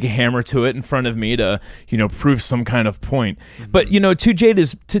sure to take a hammer to it in front of me to, prove some kind of point. Mm-hmm. But to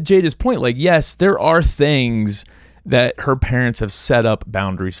Jada's point, like, yes, there are things that her parents have set up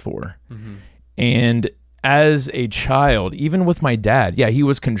boundaries for, and as a child, even with my dad, he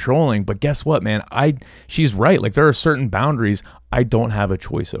was controlling, but guess what, man? She's right. Like, there are certain boundaries I don't have a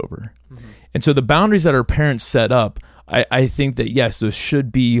choice over. And so the boundaries that our parents set up, I think that, yes, those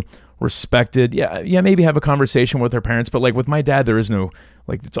should be respected. Yeah, maybe have a conversation with our parents, but like with my dad, there is no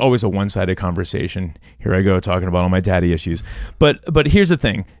Like it's always a one-sided conversation. Here I go talking about all my daddy issues. But here's the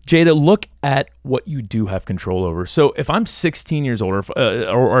thing, Jada, look at what you do have control over. So if I'm 16 years old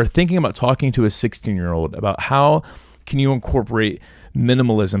or thinking about talking to a 16-year-old about how can you incorporate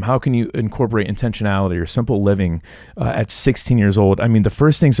minimalism, how can you incorporate intentionality or simple living at 16 years old? I mean, the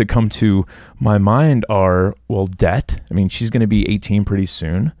first things that come to my mind are, well, debt. I mean, she's going to be 18 pretty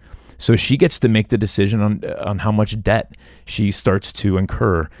soon. So she gets to make the decision on how much debt she starts to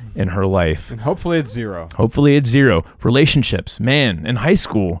incur in her life. And hopefully it's zero. Hopefully it's zero. Relationships, man, in high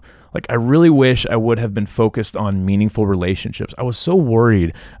school, like I really wish I would have been focused on meaningful relationships. I was so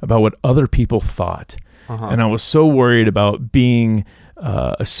worried about what other people thought. And I was so worried about being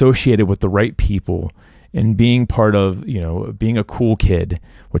associated with the right people and being part of, being a cool kid,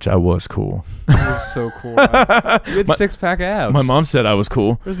 which I was cool. It was so cool. Right? You had six-pack abs. My mom said I was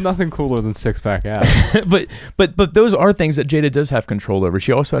cool. There's nothing cooler than six-pack abs. but those are things that Jada does have control over.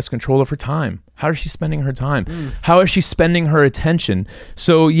 She also has control over time. How is she spending her time? How is she spending her attention?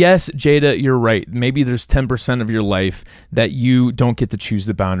 So yes, Jada, you're right. Maybe there's 10% of your life that you don't get to choose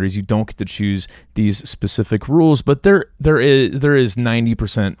the boundaries. You don't get to choose these specific rules, but there is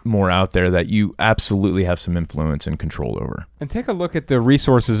 90% more out there that you absolutely have some influence and control over. And take a look at the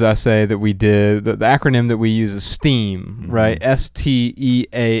resources essay that we did. The acronym that we use is STEAM, right?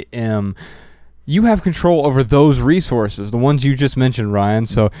 STEAM. You have control over those resources, the ones you just mentioned, Ryan.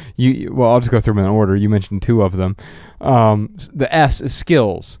 So I'll just go through them in order. You mentioned two of them. The S is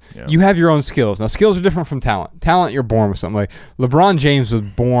skills. Yeah. You have your own skills. Now, skills are different from talent. Talent, you're born with something. Like LeBron James was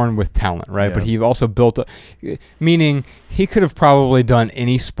born with talent, right? Yeah. But he also built meaning he could have probably done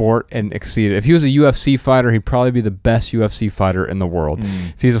any sport and exceeded. If he was a UFC fighter, he'd probably be the best UFC fighter in the world.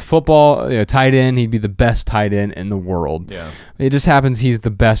 If he's a football tight end, he'd be the best tight end in the world. Yeah. It just happens he's the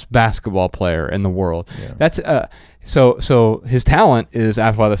best basketball player in the world. Yeah. That's So his talent is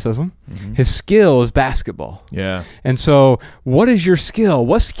athleticism. His skill is basketball. Yeah. And so what is your skill?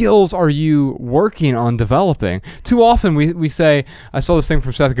 What skills are you working on developing? Too often we say, I saw this thing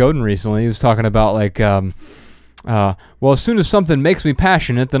from Seth Godin recently. He was talking about like, well, as soon as something makes me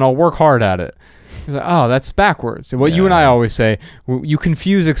passionate, then I'll work hard at it. Like, oh, that's backwards. What you and I always say, you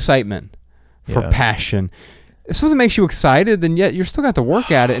confuse excitement for passion. If something makes you excited, then yet you're still going to have to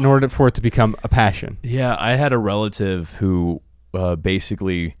work at it in order for it to become a passion. Yeah, I had a relative who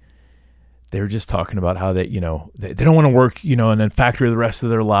basically they were just talking about how they don't want to work in a factory the rest of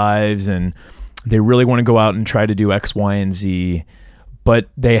their lives, and they really want to go out and try to do X, Y, and Z, but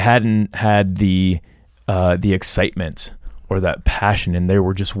they hadn't had the excitement or that passion, and they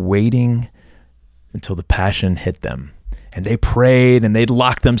were just waiting until the passion hit them. And they prayed, and they'd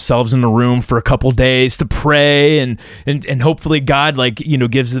lock themselves in the room for a couple days to pray, and hopefully God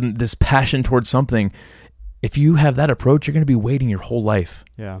gives them this passion towards something. If you have that approach, you're going to be waiting your whole life.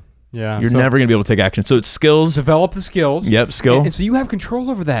 Yeah. You're never going to be able to take action. So it's skills. Develop the skills. Yep, skill. And so you have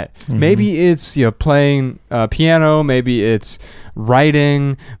control over that. Maybe it's playing piano. Maybe it's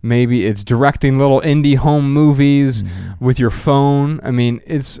writing. Maybe it's directing little indie home movies with your phone. I mean,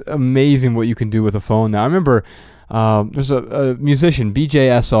 it's amazing what you can do with a phone now. I remember there's a musician,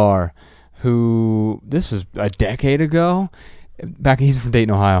 BJSR, who, this is a decade ago, he's from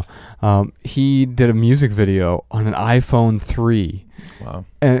Dayton, Ohio. He did a music video on an iPhone 3. Wow.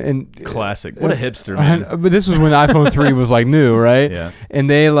 And classic. What a hipster, man. But this was when iPhone 3 was like new, right? Yeah. And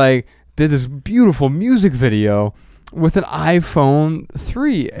they did this beautiful music video with an iPhone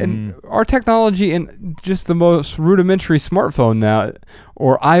 3. And our technology and just the most rudimentary smartphone now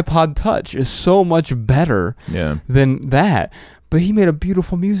or iPod Touch is so much better than that. But he made a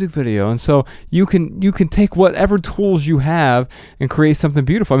beautiful music video, and so you can take whatever tools you have and create something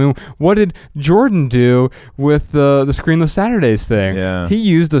beautiful. I mean, what did Jordan do with the Screenless Saturdays thing? Yeah. He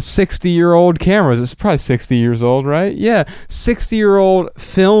used a 60-year-old camera. It's probably 60 years old, right? Yeah, 60-year-old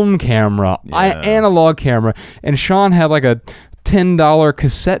film camera, analog camera, and Sean had like a $10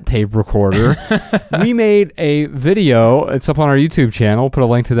 cassette tape recorder. We made a video. It's up on our YouTube channel. Put a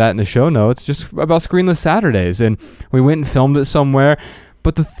link to that in the show notes. Just about Screenless Saturdays, and we went and filmed it somewhere.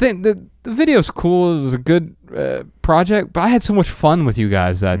 But the video's cool. It was a good project. But I had so much fun with you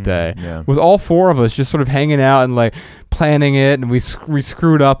guys that day. Yeah. With all four of us just sort of hanging out and planning it, and we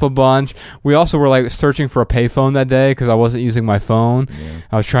screwed up a bunch. We also were searching for a payphone that day because I wasn't using my phone. Yeah.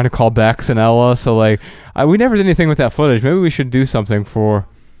 I was trying to call Bex and Ella. So we never did anything with that footage. Maybe we should do something for.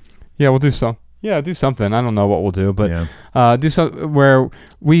 Yeah, we'll do some. Yeah, do something. I don't know what we'll do, but Yeah. do something where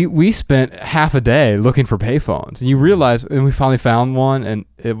we spent half a day looking for payphones, and you realize, and we finally found one, and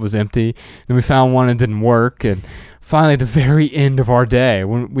it was empty. Then we found one and it didn't work, and finally, at the very end of our day,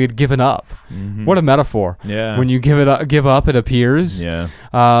 when we had given up. Mhm. What a metaphor! Yeah. When you give up, it appears. Yeah.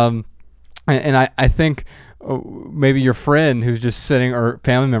 And I think maybe your friend who's just sitting, or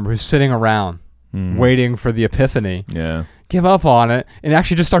family member who's sitting around waiting for the epiphany. Yeah. Give up on it and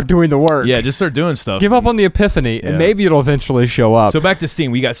actually just start doing the work. Yeah, just start doing stuff. Give up on the epiphany, and maybe it'll eventually show up. So back to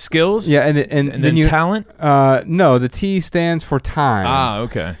STEAM, we got skills. Yeah, and and then then talent. No, the T stands for time. Ah,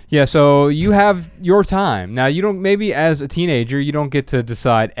 okay. Yeah, so you have your time. Now you don't, maybe as a teenager you don't get to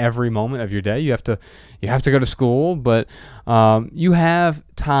decide every moment of your day. You have to go to school, but you have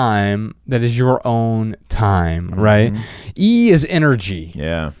time that is your own time, right? E is energy.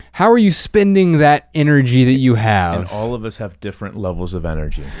 Yeah. How are you spending that energy that you have? And all of us have different levels of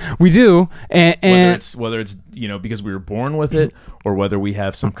energy. We do, and Whether it's because we were born with it, or whether we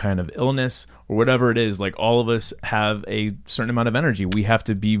have some kind of illness or whatever it is, like all of us have a certain amount of energy we have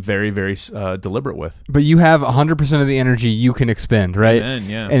to be very, very deliberate with. but you have 100% of the energy you can expend, right? Amen,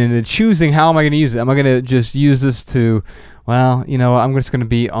 yeah. And in the choosing, how am I going to use it? Am I going to just use this to, well, I'm just going to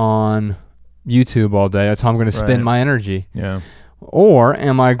be on YouTube all day. That's how I'm going to spend Right. my energy. Yeah. Or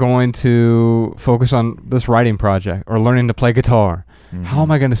am I going to focus on this writing project or learning to play guitar? How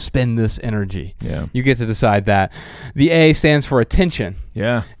am I going to spend this energy? Yeah. You get to decide that. The A stands for attention.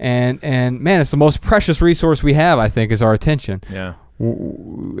 Yeah. And man, it's the most precious resource we have, I think, is our attention. Yeah.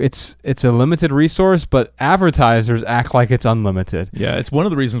 It's a limited resource, but advertisers act like it's unlimited. Yeah, it's one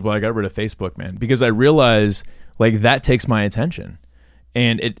of the reasons why I got rid of Facebook, man, because I realize like that takes my attention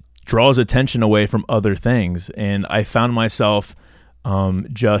and it draws attention away from other things. And I found myself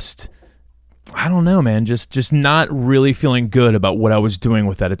I don't know, man, just not really feeling good about what I was doing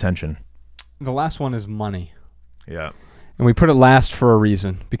with that attention. The last one is money. Yeah. And we put it last for a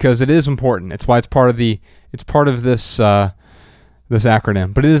reason, because it is important. It's why it's part of this this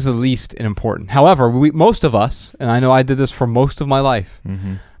acronym, but it is the least important. However, most of us, and I know I did this for most of my life,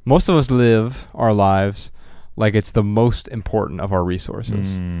 most of us live our lives like it's the most important of our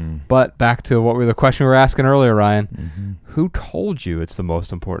resources. But back to the question we were asking earlier, Ryan, who told you it's the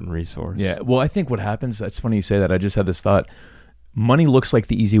most important resource? Yeah. Well, I think what happens, that's funny you say that. I just had this thought. Money looks like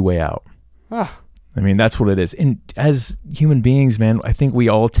the easy way out. Ah. I mean, that's what it is. And as human beings, man, I think we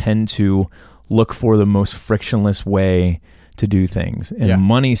all tend to look for the most frictionless way to do things. And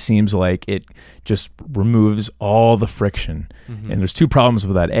money seems like it just removes all the friction. And there's two problems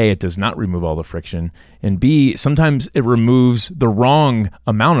with that. A, it does not remove all the friction. And B, sometimes it removes the wrong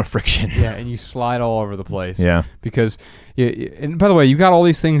amount of friction. Yeah, and you slide all over the place. Yeah. Because, and by the way, you got all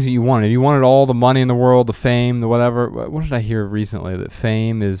these things that you wanted. You wanted all the money in the world, the fame, the whatever. What did I hear recently? That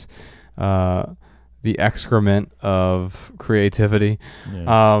fame is the excrement of creativity.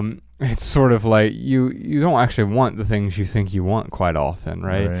 Yeah. It's sort of like you don't actually want the things you think you want quite often,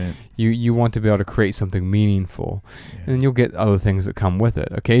 right? You want to be able to create something meaningful, and then you'll get other things that come with it.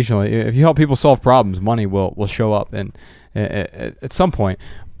 Occasionally, if you help people solve problems, money will show up and at some point,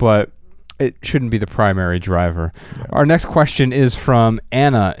 but it shouldn't be the primary driver. Yeah. Our next question is from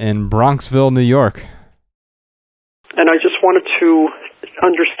Anna in Bronxville, New York. And I just wanted to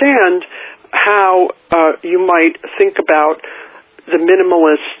understand how you might think about the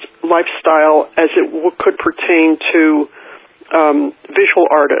minimalist lifestyle as it could pertain to visual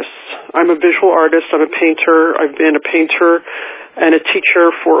artists. I'm a visual artist. I'm a painter. I've been a painter and a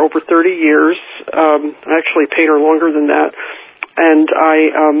teacher for over 30 years. Actually, a painter longer than that. And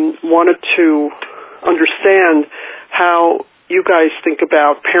I wanted to understand how you guys think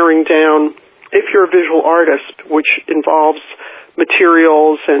about paring down, if you're a visual artist, which involves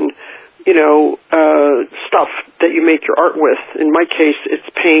materials and stuff that you make your art with. In my case, it's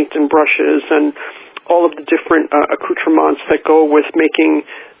paint and brushes and all of the different accoutrements that go with making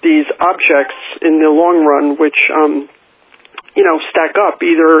these objects in the long run, which, stack up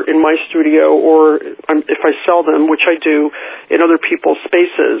either in my studio or if I sell them, which I do, in other people's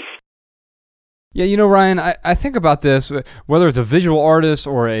spaces. Yeah, Ryan, I think about this, whether it's a visual artist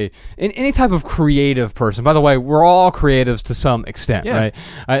or any type of creative person. By the way, we're all creatives to some extent, right?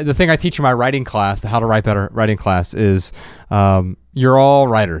 The thing I teach in my writing class, the How to Write Better writing class, is you're all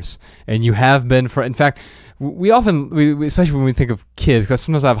writers, and you have been for. In fact, we especially when we think of kids, because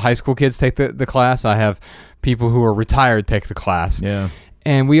sometimes I have high school kids take the class. I have people who are retired take the class. Yeah.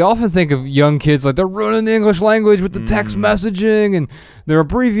 And we often think of young kids like they're ruining the English language with the text messaging and they're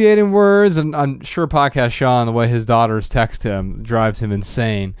abbreviating words. And I'm sure Podcast Sean, the way his daughters text him, drives him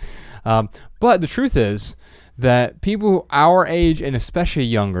insane. But the truth is that people our age and especially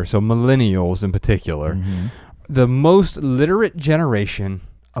younger, so millennials in particular, the most literate generation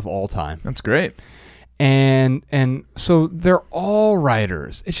of all time. That's great. And so they're all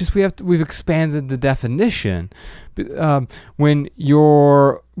writers. It's just we've expanded the definition. When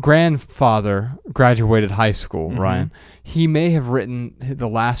your grandfather graduated high school, Ryan, he may have written the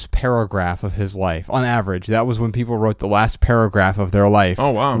last paragraph of his life. On average, that was when people wrote the last paragraph of their life. Oh,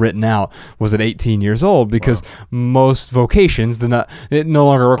 wow. Written out was at 18 years old, because most vocations it no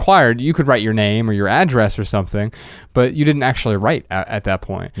longer required. You could write your name or your address or something, but you didn't actually write at that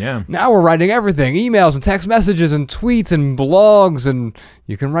point. Yeah. Now we're writing everything: emails and text messages and tweets and blogs, and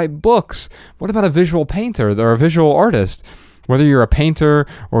you can write books. What about a visual painter or a visual artist? Whether you're a painter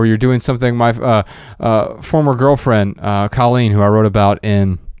or you're doing something, my former girlfriend, Colleen, who I wrote about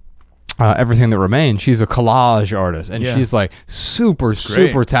in Everything That Remains, she's a collage artist, and she's like super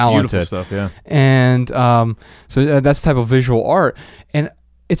talented. Beautiful stuff, yeah. And so that's the type of visual art. And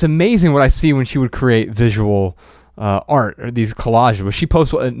it's amazing what I see when she would create visual art or these collages. But she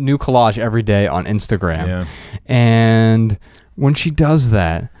posts a new collage every day on Instagram. Yeah. And when she does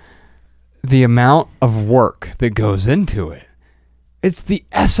that, the amount of work that goes into it, it's the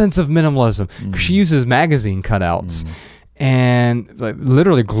essence of minimalism. She uses magazine cutouts and like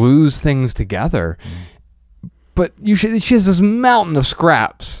literally glues things together. But she has this mountain of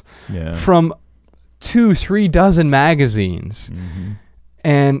scraps from 2-3 dozen magazines,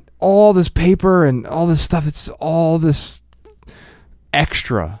 and all this paper and all this stuff. It's all this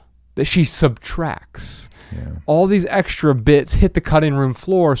extra that she subtracts. Yeah. All these extra bits hit the cutting room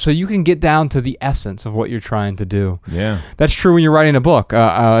floor so you can get down to the essence of what you're trying to do. Yeah, that's true when you're writing a book.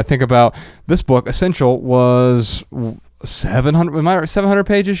 I think about this book, Essential, was 700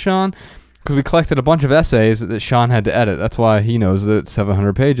 pages, Sean? Because we collected a bunch of essays that Sean had to edit. That's why he knows that it's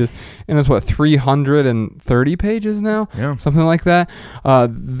 700 pages. And it's, 330 pages now? Yeah. Something like that.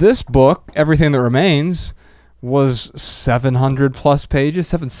 This book, Everything That Remains, was 700 plus pages,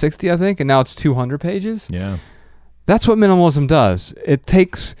 760 I think, and now it's 200 pages. Yeah. That's what minimalism does. It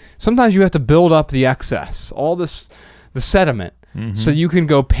takes, sometimes you have to build up the excess, all this, the sediment, so you can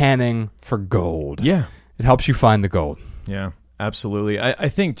go panning for gold. Yeah. It helps you find the gold. Yeah, absolutely. I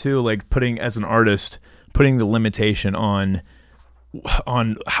think too, like as an artist, putting the limitation on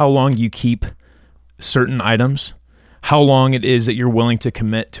how long you keep certain items, how long it is that you're willing to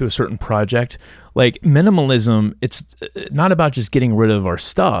commit to a certain project. Like minimalism, it's not about just getting rid of our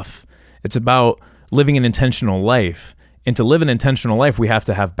stuff. It's about living an intentional life. And to live an intentional life, we have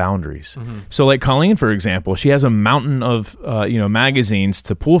to have boundaries. So like Colleen, for example, she has a mountain of magazines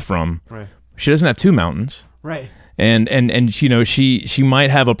to pull from. Right. She doesn't have 2 mountains. Right. And she might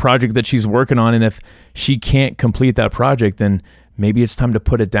have a project that she's working on, and if she can't complete that project, then maybe it's time to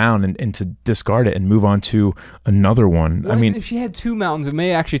put it down and to discard it and move on to another one. Well, I mean, if she had 2 mountains, it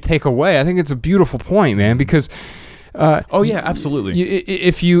may actually take away. I think it's a beautiful point, man, because oh yeah, absolutely.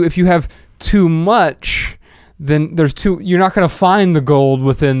 If you have too much, then you're not going to find the gold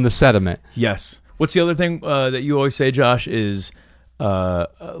within the sediment. Yes. What's the other thing that you always say, Josh, is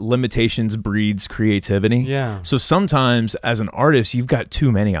limitations breeds creativity. Yeah. So sometimes as an artist, you've got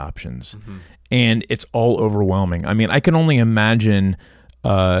too many options. And it's all overwhelming. I mean, I can only imagine,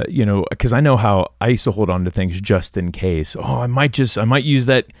 because I know how I used to hold on to things just in case. Oh, I might use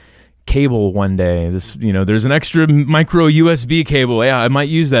that cable one day. There's an extra micro USB cable. Yeah, I might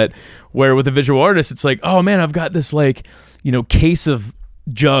use that. Where with a visual artist, it's like, oh man, I've got this case of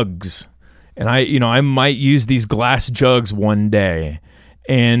jugs, and I might use these glass jugs one day.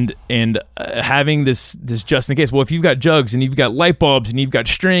 And having this just in case. Well, if you've got jugs and you've got light bulbs and you've got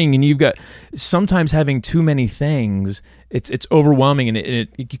string and you've got, sometimes having too many things, it's overwhelming, and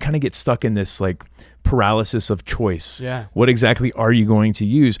you kind of get stuck in this like paralysis of choice. Yeah. What exactly are you going to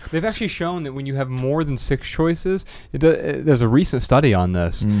use? They've actually shown that when you have more than 6 choices, there's a recent study on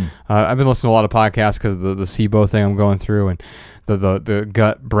this. I've been listening to a lot of podcasts because of the SIBO thing I'm going through and the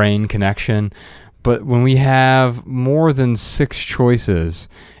gut-brain connection. But when we have more than 6 choices,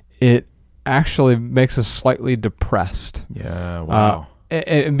 it actually makes us slightly depressed. Yeah, wow.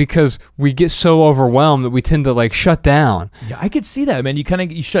 Because we get so overwhelmed that we tend to shut down. Yeah, I could see that, man.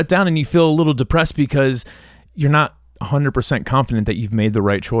 You shut down and you feel a little depressed because you're not 100% confident that you've made the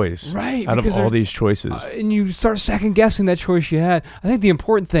right choice out of all these choices. And you start second guessing that choice you had. I think the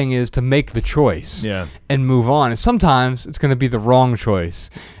important thing is to make the choice and move on. And sometimes it's going to be the wrong choice.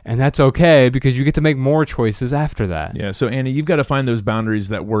 And that's okay because you get to make more choices after that. Yeah. So Annie, you've got to find those boundaries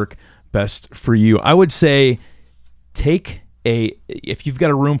that work best for you. I would say if you've got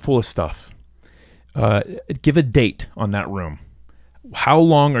a room full of stuff, give a date on that room. How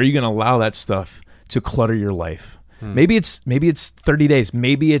long are you going to allow that stuff to clutter your life. Maybe it's 30 days,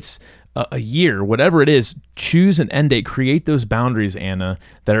 maybe it's a year, whatever it is. Choose an end date, create those boundaries, Anna,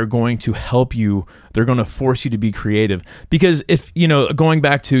 that are going to help you. They're going to force you to be creative. Because if, going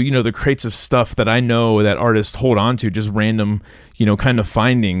back to, the crates of stuff that I know that artists hold on to, just random, kind of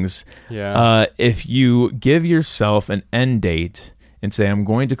findings. Yeah. If you give yourself an end date and say, I'm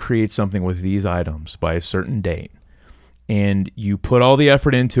going to create something with these items by a certain date, and you put all the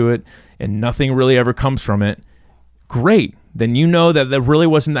effort into it and nothing really ever comes from it, great. Then you know that really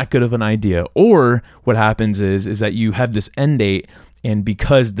wasn't that good of an idea. Or what happens is that you have this end date, and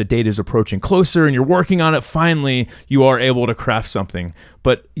because the date is approaching closer and you're working on it, finally you are able to craft something.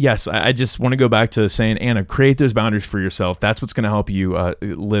 But yes, I just want to go back to saying, Anna, create those boundaries for yourself. That's what's going to help you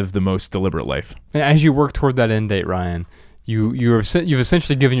live the most deliberate life. As you work toward that end date, Ryan, you've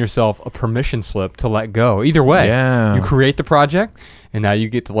essentially given yourself a permission slip to let go. Either way, you create the project, and now you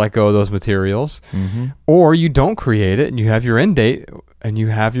get to let go of those materials, or you don't create it, and you have your end date, and you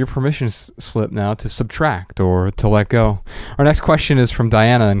have your permission slip now to subtract or to let go. Our next question is from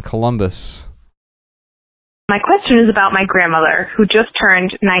Diana in Columbus. My question is about my grandmother, who just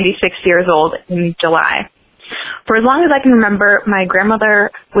turned 96 years old in July. For as long as I can remember, my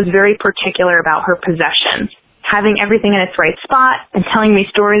grandmother was very particular about her possessions, having everything in its right spot and telling me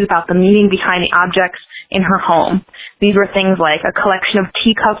stories about the meaning behind the objects in her home. These were things like a collection of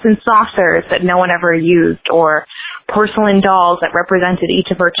teacups and saucers that no one ever used, or porcelain dolls that represented each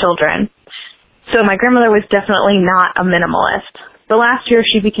of her children. So my grandmother was definitely not a minimalist. The last year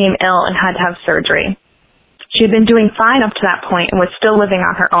she became ill and had to have surgery. She had been doing fine up to that point and was still living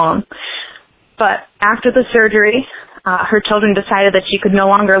on her own. But after the surgery, her children decided that she could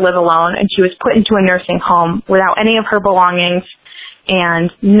no longer live alone, and she was put into a nursing home without any of her belongings and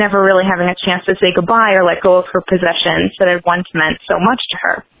never really having a chance to say goodbye or let go of her possessions that had once meant so much to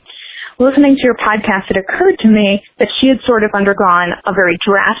her. Listening to your podcast, it occurred to me that she had sort of undergone a very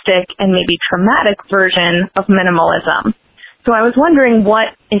drastic and maybe traumatic version of minimalism. So I was wondering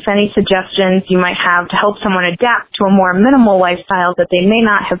what, if any, suggestions you might have to help someone adapt to a more minimal lifestyle that they may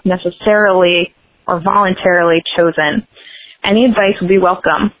not have necessarily or voluntarily chosen. Any advice would be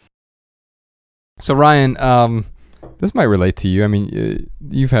welcome. So Ryan, this might relate to you. I mean,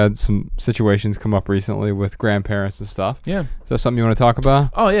 you've had some situations come up recently with grandparents and stuff. Yeah. Is that something you want to talk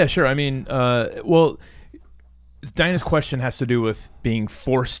about? Oh, yeah, sure. I mean, well, Diana's question has to do with being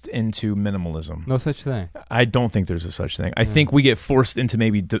forced into minimalism. No such thing. I don't think there's a such thing. I think we get forced into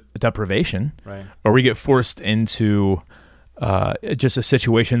maybe deprivation, right? Or we get forced into just a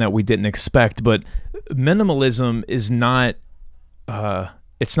situation that we didn't expect. But minimalism is not,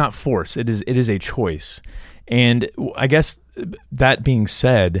 it's not force. It is a choice. And I guess that being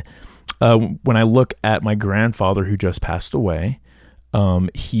said, when I look at my grandfather who just passed away,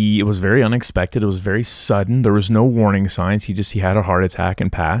 it was very unexpected. It was very sudden. There was no warning signs. He had a heart attack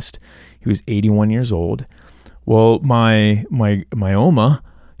and passed. He was 81 years old. Well, my Oma,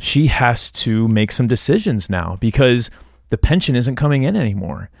 she has to make some decisions now because the pension isn't coming in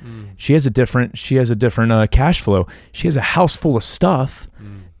anymore. She has a different cash flow. She has a house full of stuff.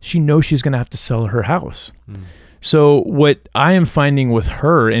 She knows she's going to have to sell her house. So what I am finding with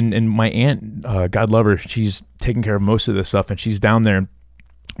her and my aunt, God love her, she's taking care of most of this stuff, and she's down there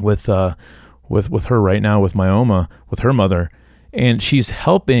with her right now with my Oma, with her mother, and she's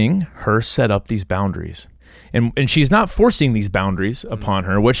helping her set up these boundaries. And she's not forcing these boundaries upon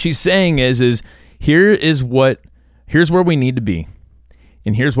her. What she's saying is here's where we need to be,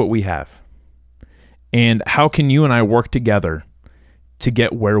 and here's what we have. And how can you and I work together to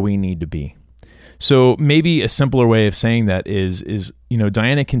get where we need to be? So maybe a simpler way of saying that is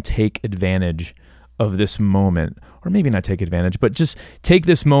Diana can take advantage of this moment, or maybe not take advantage, but just take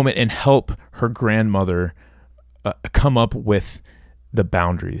this moment and help her grandmother come up with the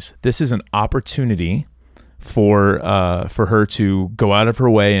boundaries. This is an opportunity for her to go out of her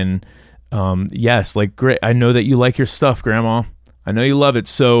way and yes, like, great, I know that you like your stuff, Grandma. I know you love it.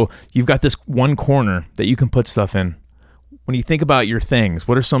 So you've got this one corner that you can put stuff in. When you think about your things,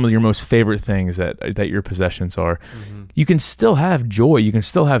 what are some of your most favorite things that your possessions are? You can still have joy. You can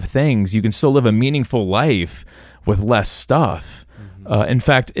still have things. You can still live a meaningful life with less stuff. In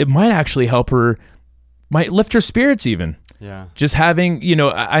fact, it might actually help her, might lift her spirits even. Yeah. Just having,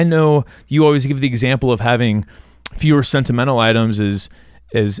 I know you always give the example of having fewer sentimental items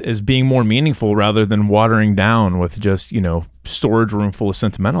as being more meaningful rather than watering down with just, storage room full of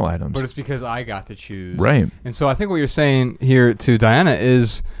sentimental items. But it's because I got to choose. Right. And so I think what you're saying here to Diana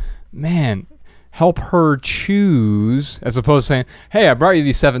is, man, help her choose, as opposed to saying, hey, I brought you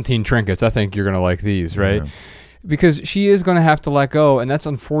these 17 trinkets. I think you're going to like these, right? Yeah. Because she is going to have to let go, and that's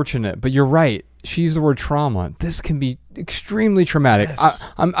unfortunate. But you're right. she used the word trauma. This can be extremely traumatic. Yes.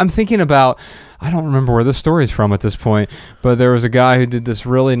 I'm thinking about, I don't remember where this story is from at this point, but there was a guy who did this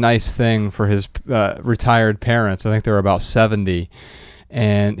really nice thing for his retired parents. I think they were about 70,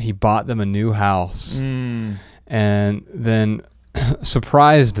 and he bought them a new house and then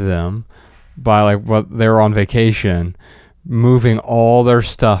surprised them by they were on vacation, moving all their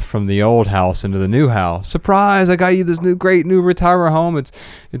stuff from the old house into the new house. Surprise! I got you this great new retirement home. It's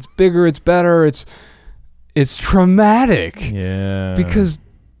bigger. It's better. It's traumatic. Yeah. Because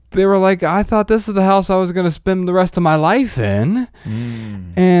they were like, I thought this is the house I was going to spend the rest of my life in,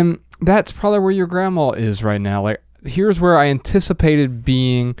 and that's probably where your grandma is right now. Like, here's where I anticipated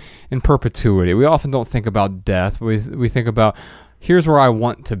being in perpetuity. We often don't think about death. We think about, here's where I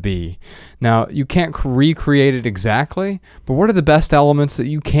want to be. Now, you can't recreate it exactly, but what are the best elements that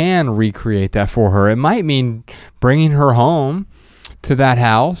you can recreate that for her? It might mean bringing her home to that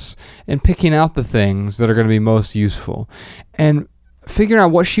house and picking out the things that are going to be most useful. And figuring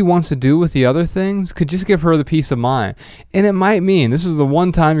out what she wants to do with the other things could just give her the peace of mind. And it might mean, this is the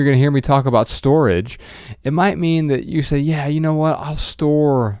one time you're going to hear me talk about storage, it might mean that you say, yeah, you know what, I'll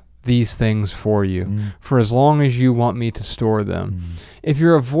store these things for you for as long as you want me to store them. If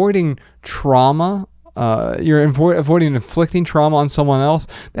you're avoiding trauma, you're avoiding inflicting trauma on someone else,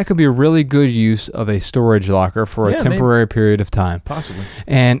 that could be a really good use of a storage locker for a temporary period of time. Possibly.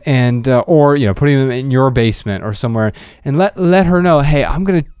 And or putting them in your basement or somewhere, and let her know, hey, I'm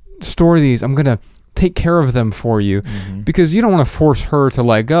going to store these. I'm going to take care of them for you, because you don't want to force her to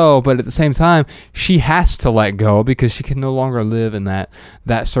let go, but at the same time, she has to let go because she can no longer live in that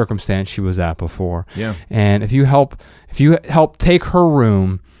circumstance she was at before. Yeah. And if you help take her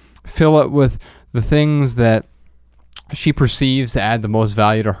room, fill it with the things that she perceives to add the most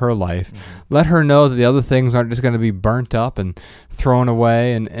value to her life, let her know that the other things aren't just going to be burnt up and thrown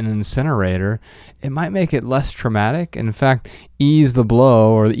away in an incinerator. It might make it less traumatic, and in fact ease the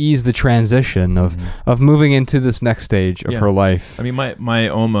blow or ease the transition of moving into this next stage of her life. I mean, my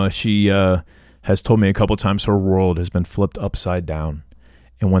Oma, she has told me a couple times her world has been flipped upside down,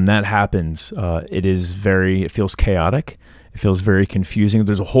 and when that happens, it feels chaotic. It feels very confusing.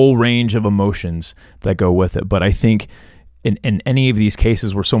 There's a whole range of emotions that go with it. But I think in any of these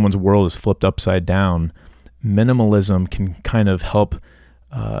cases where someone's world is flipped upside down, minimalism can kind of help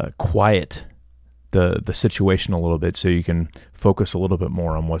quiet the situation a little bit, so you can focus a little bit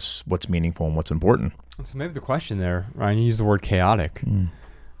more on what's meaningful and what's important. So maybe the question there, Ryan, you used the word chaotic.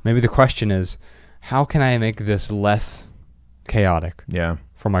 Maybe the question is, how can I make this less chaotic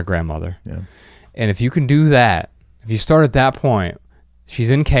for my grandmother? Yeah. And if you can do that, if you start at that point,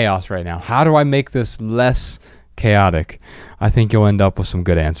 she's in chaos right now. How do I make this less chaotic? I think you'll end up with some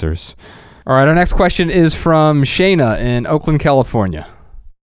good answers. All right, our next question is from Shayna in Oakland, California.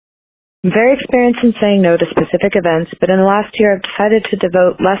 I'm very experienced in saying no to specific events, but in the last year I've decided to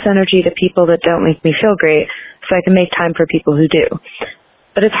devote less energy to people that don't make me feel great so I can make time for people who do.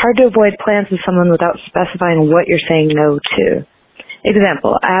 But it's hard to avoid plans with someone without specifying what you're saying no to.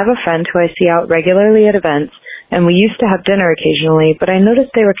 Example, I have a friend who I see out regularly at events, and we used to have dinner occasionally, but I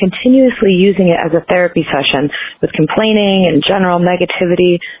noticed they were continuously using it as a therapy session with complaining and general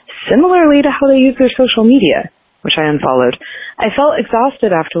negativity, similarly to how they use their social media, which I unfollowed. I felt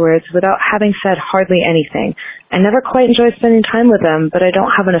exhausted afterwards without having said hardly anything. I never quite enjoy spending time with them, but I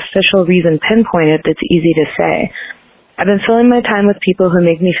don't have an official reason pinpointed that's easy to say. I've been filling my time with people who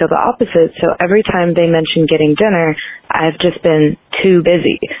make me feel the opposite, so every time they mention getting dinner, I've just been too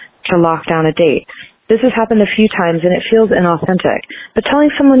busy to lock down a date. This has happened a few times and it feels inauthentic, but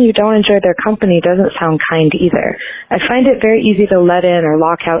telling someone you don't enjoy their company doesn't sound kind either. I find it very easy to let in or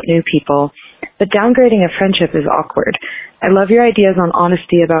lock out new people, but downgrading a friendship is awkward. I love your ideas on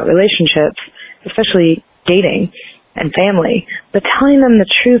honesty about relationships, especially dating and family, but telling them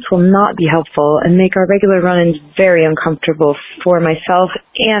the truth will not be helpful and make our regular run-ins very uncomfortable for myself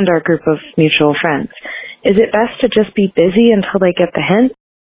and our group of mutual friends. Is it best to just be busy until they get the hint?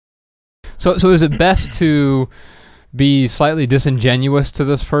 So is it best to be slightly disingenuous to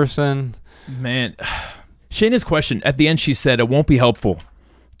this person? Man, Shayna's question, at the end she said, it won't be helpful,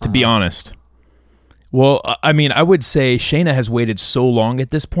 to be honest. Well, I mean, I would say Shayna has waited so long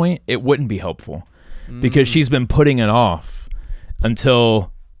at this point, it wouldn't be helpful. Because she's been putting it off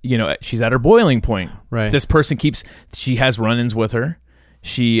until, she's at her boiling point. Right. This person she has run-ins with her.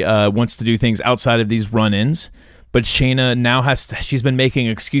 She wants to do things outside of these run-ins. But Shayna now she's been making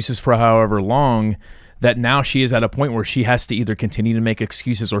excuses for however long that now she is at a point where she has to either continue to make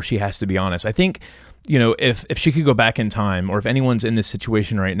excuses or she has to be honest. I think, if she could go back in time, or if anyone's in this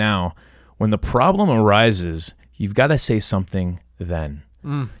situation right now, when the problem arises, you've got to say something then.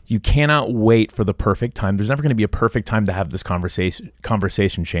 You cannot wait for the perfect time. There's never going to be a perfect time to have this conversation,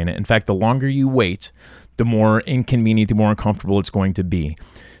 Shayna. In fact, the longer you wait, the more inconvenient, the more uncomfortable it's going to be.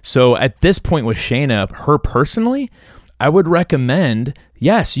 So at this point with Shayna, her personally, I would recommend,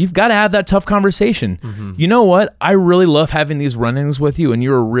 yes, you've got to have that tough conversation. You know what? I really love having these run-ins with you, and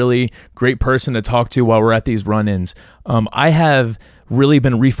you're a really great person to talk to while we're at these run-ins. I have really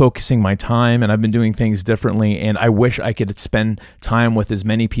been refocusing my time, and I've been doing things differently, and I wish I could spend time with as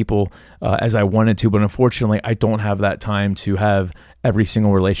many people as I wanted to, but unfortunately, I don't have that time to have every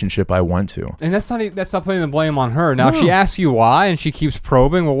single relationship I want to. And that's not putting the blame on her. Now, if she asks you why and she keeps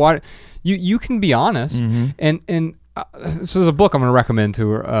probing, well, why? You can be honest, and so there's a book I'm going to recommend to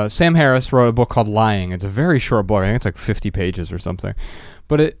her. Sam Harris wrote a book called Lying. It's a very short book. I think it's like 50 pages or something,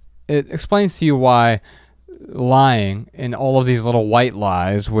 but it explains to you why lying and all of these little white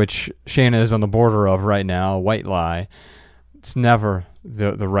lies, which Shayna is on the border of right now, a white lie, it's never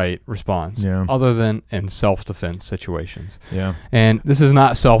the right response, other than in self-defense situations. And this is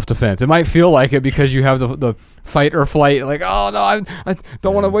not self-defense. It might feel like it because you have the fight or flight, like, oh no, I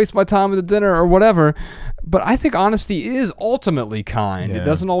don't want to waste my time at the dinner or whatever. But I think honesty is ultimately kind. It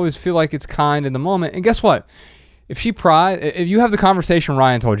doesn't always feel like it's kind in the moment. And guess what? If you have the conversation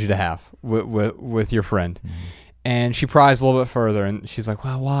Ryan told you to have with your friend, and she pries a little bit further, and she's like,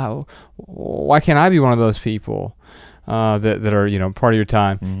 well, why can't I be one of those people that are, part of your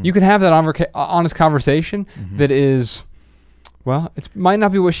time? You can have that honest conversation that is, well, it might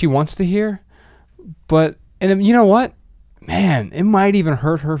not be what she wants to hear, and you know what? Man, it might even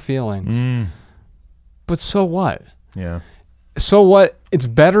hurt her feelings. But so what? So what? It's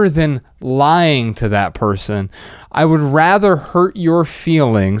better than lying to that person. I would rather hurt your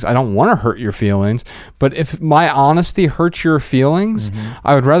feelings. I don't want to hurt your feelings, but if my honesty hurts your feelings,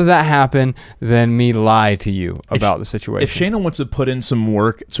 I would rather that happen than me lie to you about the situation. If Shayna wants to put in some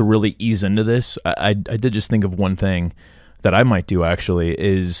work to really ease into this, I did just think of one thing that I might do actually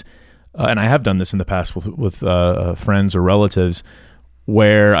is, and I have done this in the past with friends or relatives,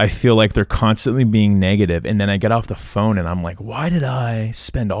 where I feel like they're constantly being negative, and then I get off the phone and I'm like, why did I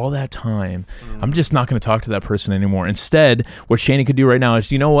spend all that time? I'm just not going to talk to that person anymore. Instead, what Shayna could do right now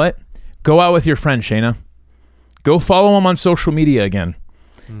is, you know what? Go out with your friend, Shayna. Go follow them on social media again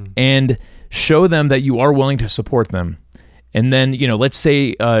and show them that you are willing to support them. And then, let's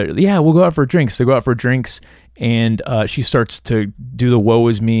say, we'll go out for drinks. They go out for drinks, and she starts to do the woe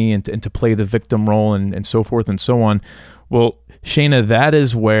is me and to play the victim role and so forth and so on. Well, Shayna, that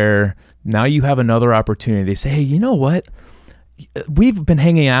is where now you have another opportunity to say, hey, you know what? We've been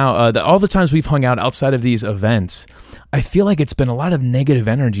hanging out, all the times we've hung out outside of these events, I feel like it's been a lot of negative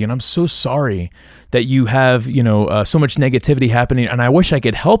energy, and I'm so sorry that you have, so much negativity happening, and I wish I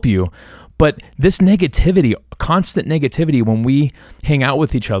could help you. But this negativity, constant negativity, when we hang out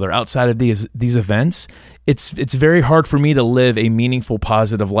with each other outside of these events, it's very hard for me to live a meaningful,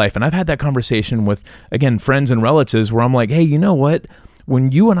 positive life. And I've had that conversation with, again, friends and relatives where I'm like, hey, you know what?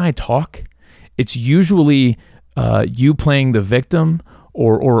 When you and I talk, it's usually you playing the victim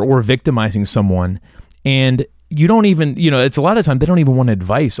or victimizing someone. And you don't even, it's a lot of time they don't even want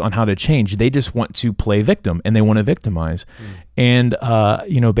advice on how to change. They just want to play victim and they want to victimize. And,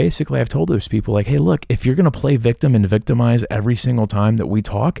 basically I've told those people like, hey, look, if you're going to play victim and victimize every single time that we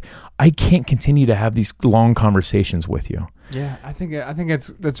talk, I can't continue to have these long conversations with you. Yeah, I think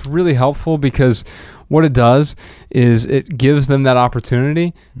that's really helpful, because what it does is it gives them that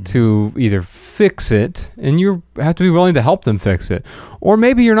opportunity to either fix it, and you have to be willing to help them fix it, or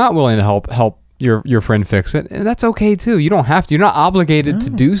maybe you're not willing to help your friend fix it, and that's okay too. You don't have to. You're not obligated to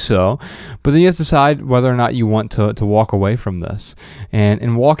do so, but then you have to decide whether or not you want to walk away from this. And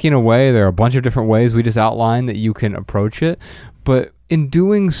in walking away, there are a bunch of different ways we just outlined that you can approach it, but in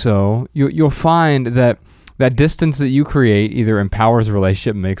doing so, you'll find that distance that you create either empowers the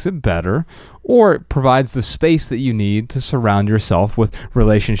relationship, makes it better, or it provides the space that you need to surround yourself with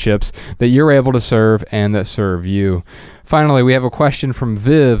relationships that you're able to serve and that serve you. Finally, we have a question from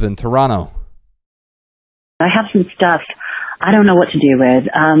Viv in Toronto. I have some stuff I don't know what to do with.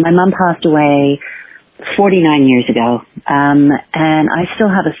 My mom passed away 49 years ago, and I still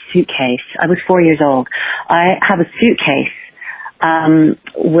have a suitcase. I was 4 years old. I have a suitcase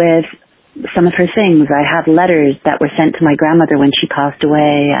with some of her things. I have letters that were sent to my grandmother when she passed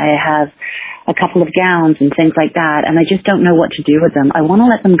away. I have a couple of gowns and things like that, and I just don't know what to do with them. I want to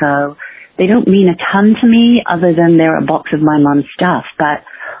let them go. They don't mean a ton to me other than they're a box of my mom's stuff, but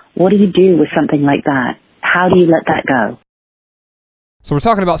what do you do with something like that? How do you let that go? So we're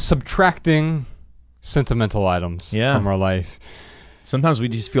talking about subtracting sentimental items from our life. Sometimes we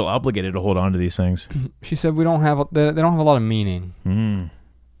just feel obligated to hold on to these things. She said they don't have a lot of meaning.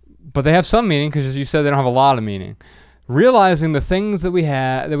 But they have some meaning because, as you said, they don't have a lot of meaning. Realizing the things that we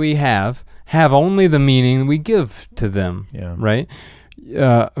have only the meaning we give to them. Yeah. Right?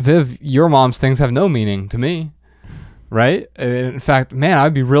 Viv, your mom's things have no meaning to me. Right? In fact, man,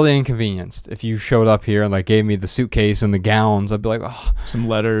 I'd be really inconvenienced if you showed up here and like gave me the suitcase and the gowns. I'd be like, oh. Some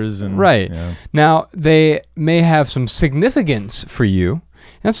letters and right. Yeah. Now, they may have some significance for you.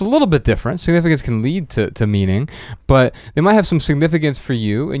 That's a little bit different. Significance can lead to meaning, but they might have some significance for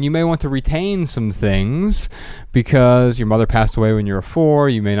you, and you may want to retain some things because your mother passed away when you were 4.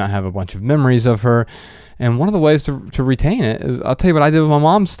 You may not have a bunch of memories of her. And one of the ways to retain it is, I'll tell you what I did with my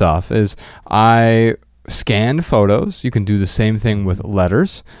mom's stuff, is I scanned photos. You can do the same thing with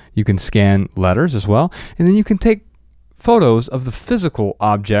letters. You can scan letters as well. And then you can take photos of the physical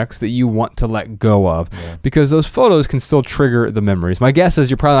objects that you want to let go of, because those photos can still trigger the memories. My guess is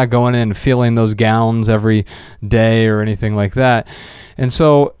you're probably not going in and feeling those gowns every day or anything like that. And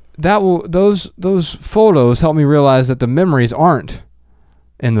so those photos help me realize that the memories aren't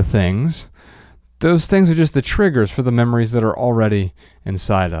in the things. Those things are just the triggers for the memories that are already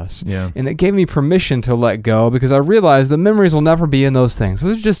inside us. Yeah. And it gave me permission to let go, because I realized the memories will never be in those things.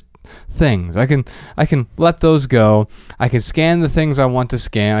 Those are just things. I can let those go. I can scan the things I want to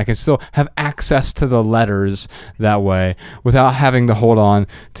scan. I can still have access to the letters that way without having to hold on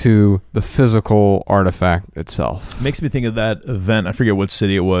to the physical artifact itself. Makes me think of that event. I forget what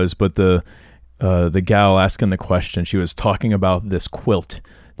city it was, but the gal asking the question, she was talking about this quilt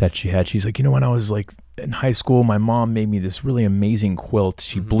that she had. She's like, when I was like in high school, my mom made me this really amazing quilt.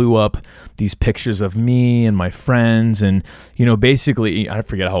 She blew up these pictures of me and my friends, and basically, I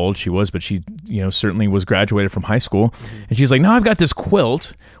forget how old she was, but she certainly was graduated from high school. And she's like, now I've got this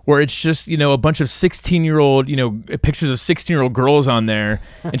quilt where it's just a bunch of 16-year-old pictures of 16-year-old girls on there.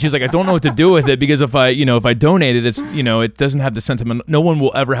 And she's like, I don't know what to do with it, because if I donate it, it's it doesn't have the sentiment. No one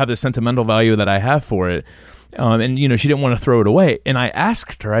will ever have the sentimental value that I have for it. And she didn't want to throw it away. And I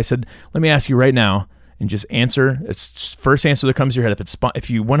asked her, I said, let me ask you right now, and just answer. It's first answer that comes to your head. If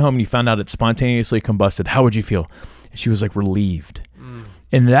you went home and you found out it spontaneously combusted, how would you feel? And she was like, relieved.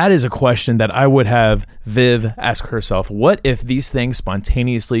 And that is a question that I would have Viv ask herself. What if these things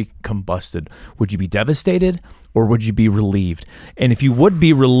spontaneously combusted? Would you be devastated, or would you be relieved? And if you would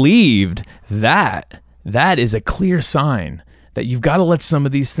be relieved, that is a clear sign that you've got to let some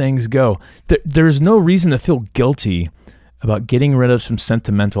of these things go. There's no reason to feel guilty about getting rid of some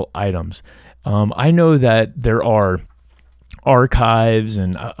sentimental items. I know that there are archives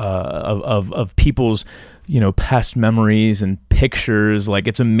and of people's past memories and pictures. Like,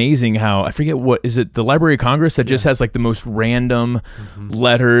 it's amazing how, I forget, what is it, the Library of Congress that just has like the most random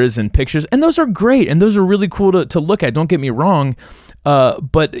letters and pictures, and those are great and those are really cool to look at. Don't get me wrong,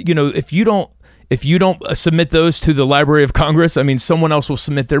 but if you don't submit those to the Library of Congress, someone else will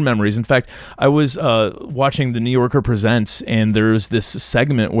submit their memories. In fact, I was watching The New Yorker Presents, and there was this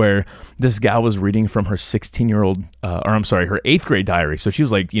segment where this gal was reading from her her 8th grade diary. So she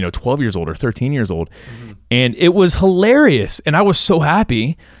was like, 12 years old or 13 years old. And it was hilarious. And I was so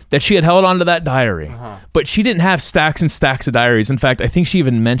happy that she had held on to that diary. But she didn't have stacks and stacks of diaries. In fact, I think she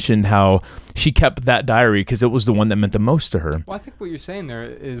even mentioned how she kept that diary because it was the one that meant the most to her. Well, I think what you're saying there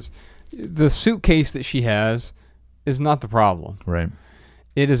is, the suitcase that she has is not the problem. Right.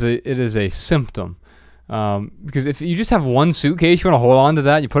 It is a symptom. Because if you just have one suitcase, you want to hold on to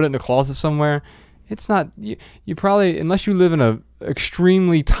that, you put it in the closet somewhere, it's not, you probably, unless you live in a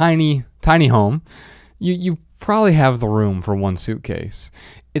extremely tiny home, you probably have the room for one suitcase.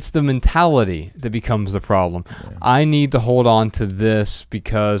 It's the mentality that becomes the problem. Yeah. I need to hold on to this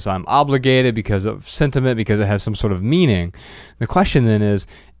because I'm obligated, because of sentiment, because it has some sort of meaning. The question then is,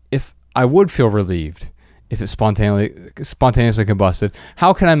 if I would feel relieved if it spontaneously combusted,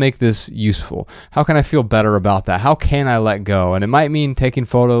 how can I make this useful? How can I feel better about that? How can I let go? And it might mean taking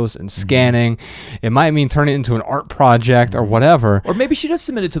photos and scanning. It might mean turning it into an art project or whatever. Or maybe she does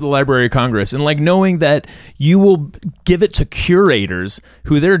submit it to the Library of Congress, and like knowing that you will give it to curators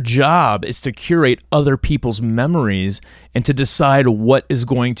who their job is to curate other people's memories and to decide what is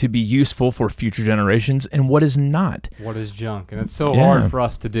going to be useful for future generations and what is not. What is junk. And it's so hard for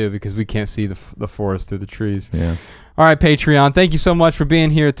us to do because we can't see the forest through the trees. Yeah. All right, Patreon, thank you so much for being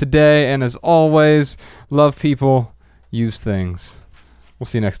here today. And as always, love people, use things. We'll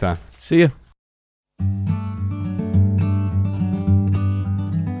see you next time. See ya.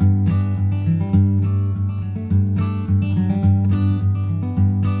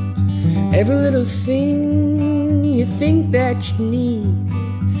 Every little thing you think that you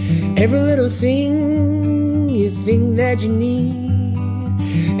need, every little thing you think that you need,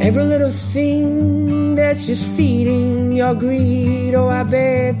 Every little thing that's just feeding your greed, oh, I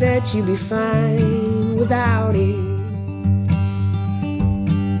bet that you'd be fine without it.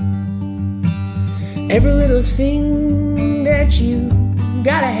 Every little thing that you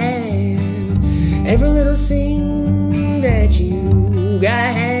gotta have, every little thing that you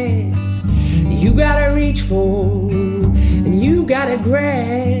gotta have, you gotta reach for and you gotta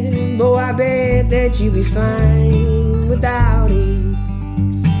grab, oh, I bet that you'd be fine without it.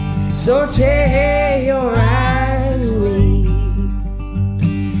 So tear your eyes away,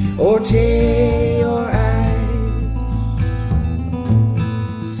 or tear